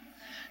them.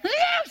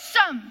 Loose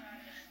them.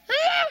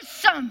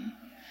 Loose them.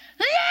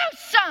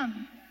 Loose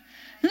them.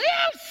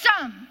 Loose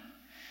them.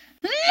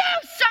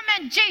 Loose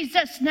them in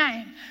Jesus'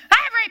 name.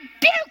 I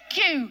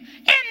rebuke you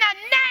in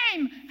the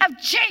name of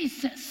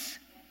Jesus.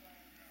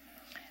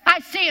 I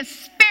see a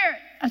spirit,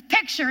 a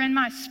picture in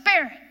my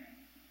spirit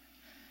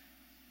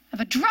of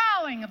a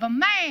drawing of a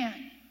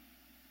man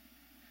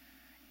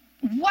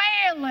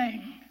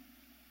wailing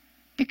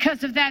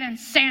because of that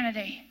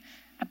insanity.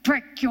 I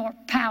break your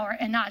power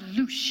and I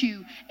loose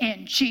you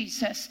in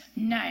Jesus'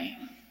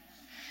 name.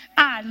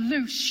 I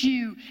loose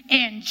you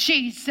in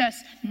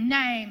Jesus'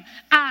 name.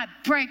 I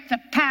break the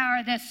power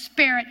of this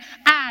spirit.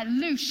 I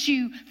loose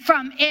you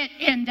from it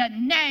in the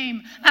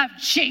name of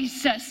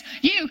Jesus.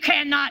 You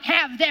cannot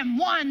have them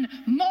one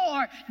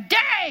more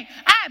day.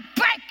 I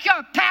break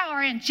your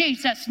power in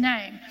Jesus'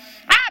 name.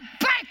 I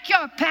break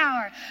your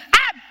power.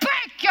 I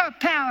break your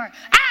power.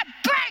 I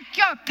break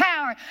your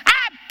power.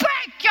 I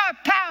break your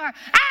power.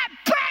 I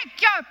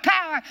break your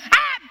power.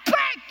 I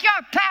break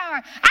your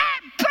power. I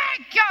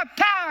break your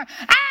power.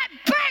 I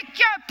break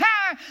your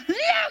power.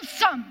 Loose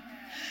them.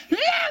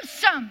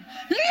 Loose them.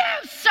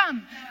 Loose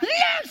them.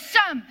 Loose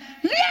them.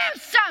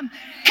 Loose them.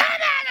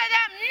 Come out of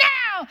them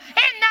now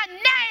in the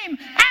name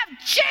of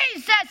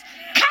Jesus.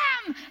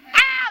 Come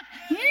out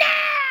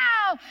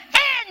now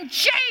in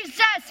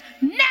Jesus'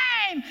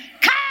 name.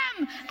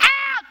 Come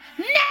out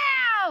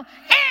now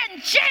in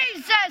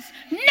Jesus'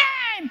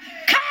 name.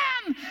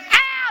 Come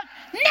out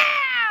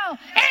now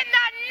in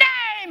the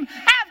name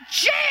of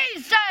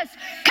Jesus.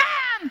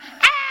 Come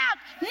out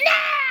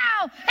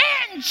now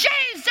in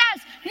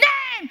Jesus'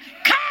 name.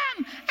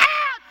 Come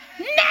out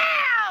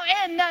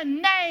now in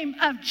the name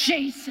of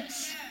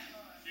Jesus.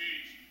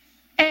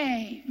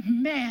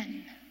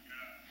 Amen.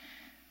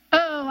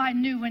 Oh, I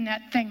knew when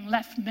that thing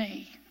left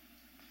me.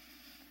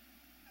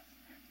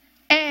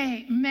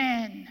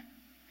 Amen.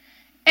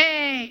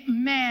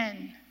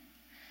 Amen.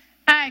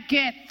 I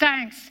give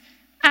thanks.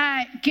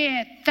 I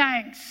give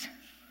thanks.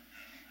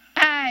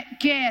 I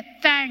give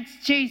thanks,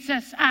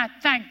 Jesus. I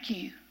thank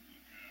you.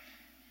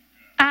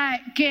 I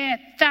give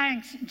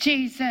thanks,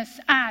 Jesus.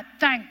 I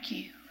thank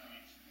you.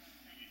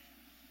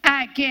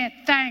 I give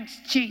thanks,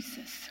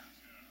 Jesus.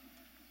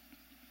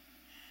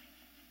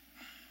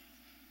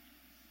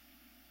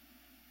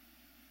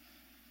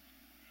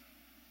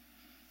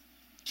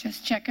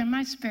 Just checking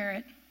my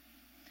spirit.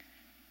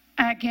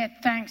 I give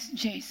thanks,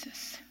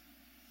 Jesus.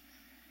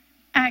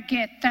 I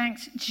give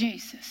thanks,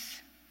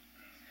 Jesus.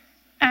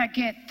 I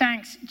give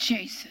thanks,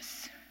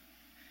 Jesus.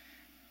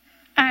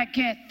 I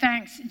give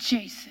thanks,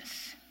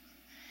 Jesus.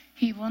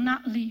 He will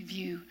not leave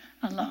you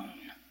alone.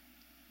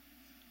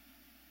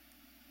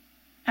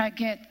 I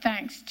give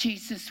thanks,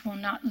 Jesus will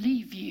not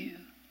leave you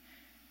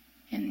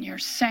in your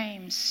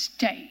same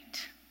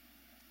state.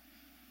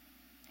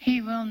 He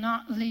will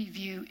not leave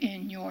you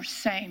in your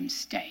same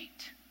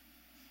state.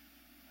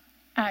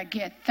 I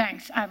give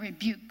thanks. I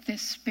rebuke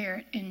this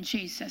spirit in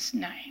Jesus'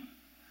 name.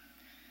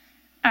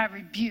 I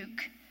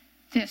rebuke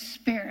this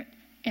spirit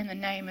in the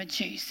name of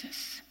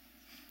Jesus.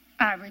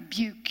 I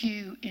rebuke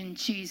you in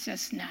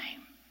Jesus'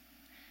 name.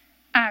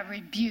 I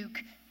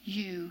rebuke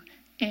you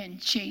in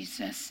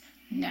Jesus'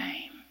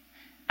 name.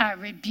 I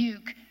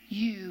rebuke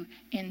you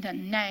in the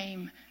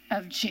name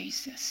of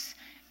Jesus.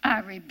 I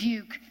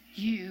rebuke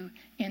you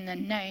in the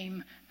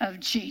name of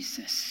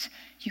Jesus.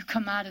 You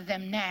come out of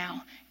them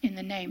now in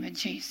the name of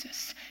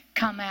Jesus.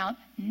 Come out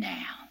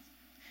now.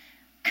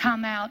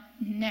 Come out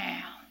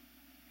now.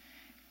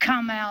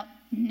 Come out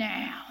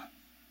now.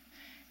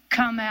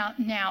 Come out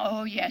now.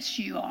 Oh, yes,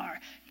 you are.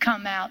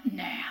 Come out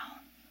now.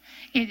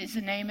 It is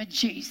the name of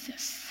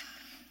Jesus.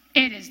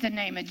 It is the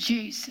name of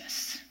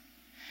Jesus.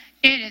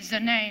 It is the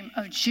name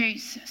of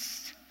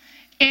Jesus.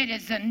 It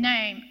is the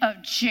name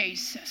of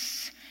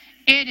Jesus.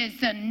 It is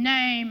the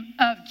name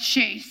of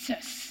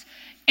Jesus.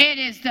 It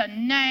is the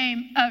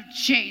name of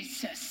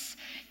Jesus.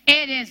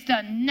 It is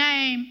the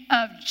name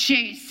of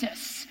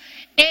Jesus.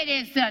 It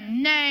is the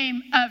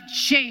name of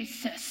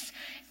Jesus.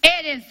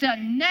 It is the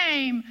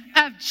name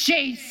of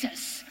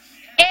Jesus.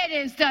 It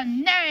is the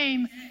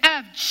name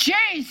of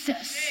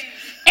Jesus.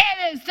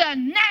 It is the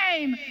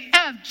name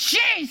of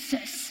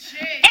Jesus.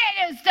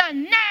 It is the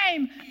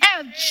name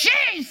of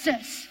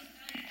Jesus.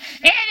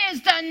 It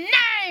is the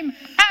name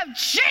of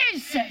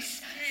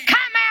Jesus. Come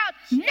out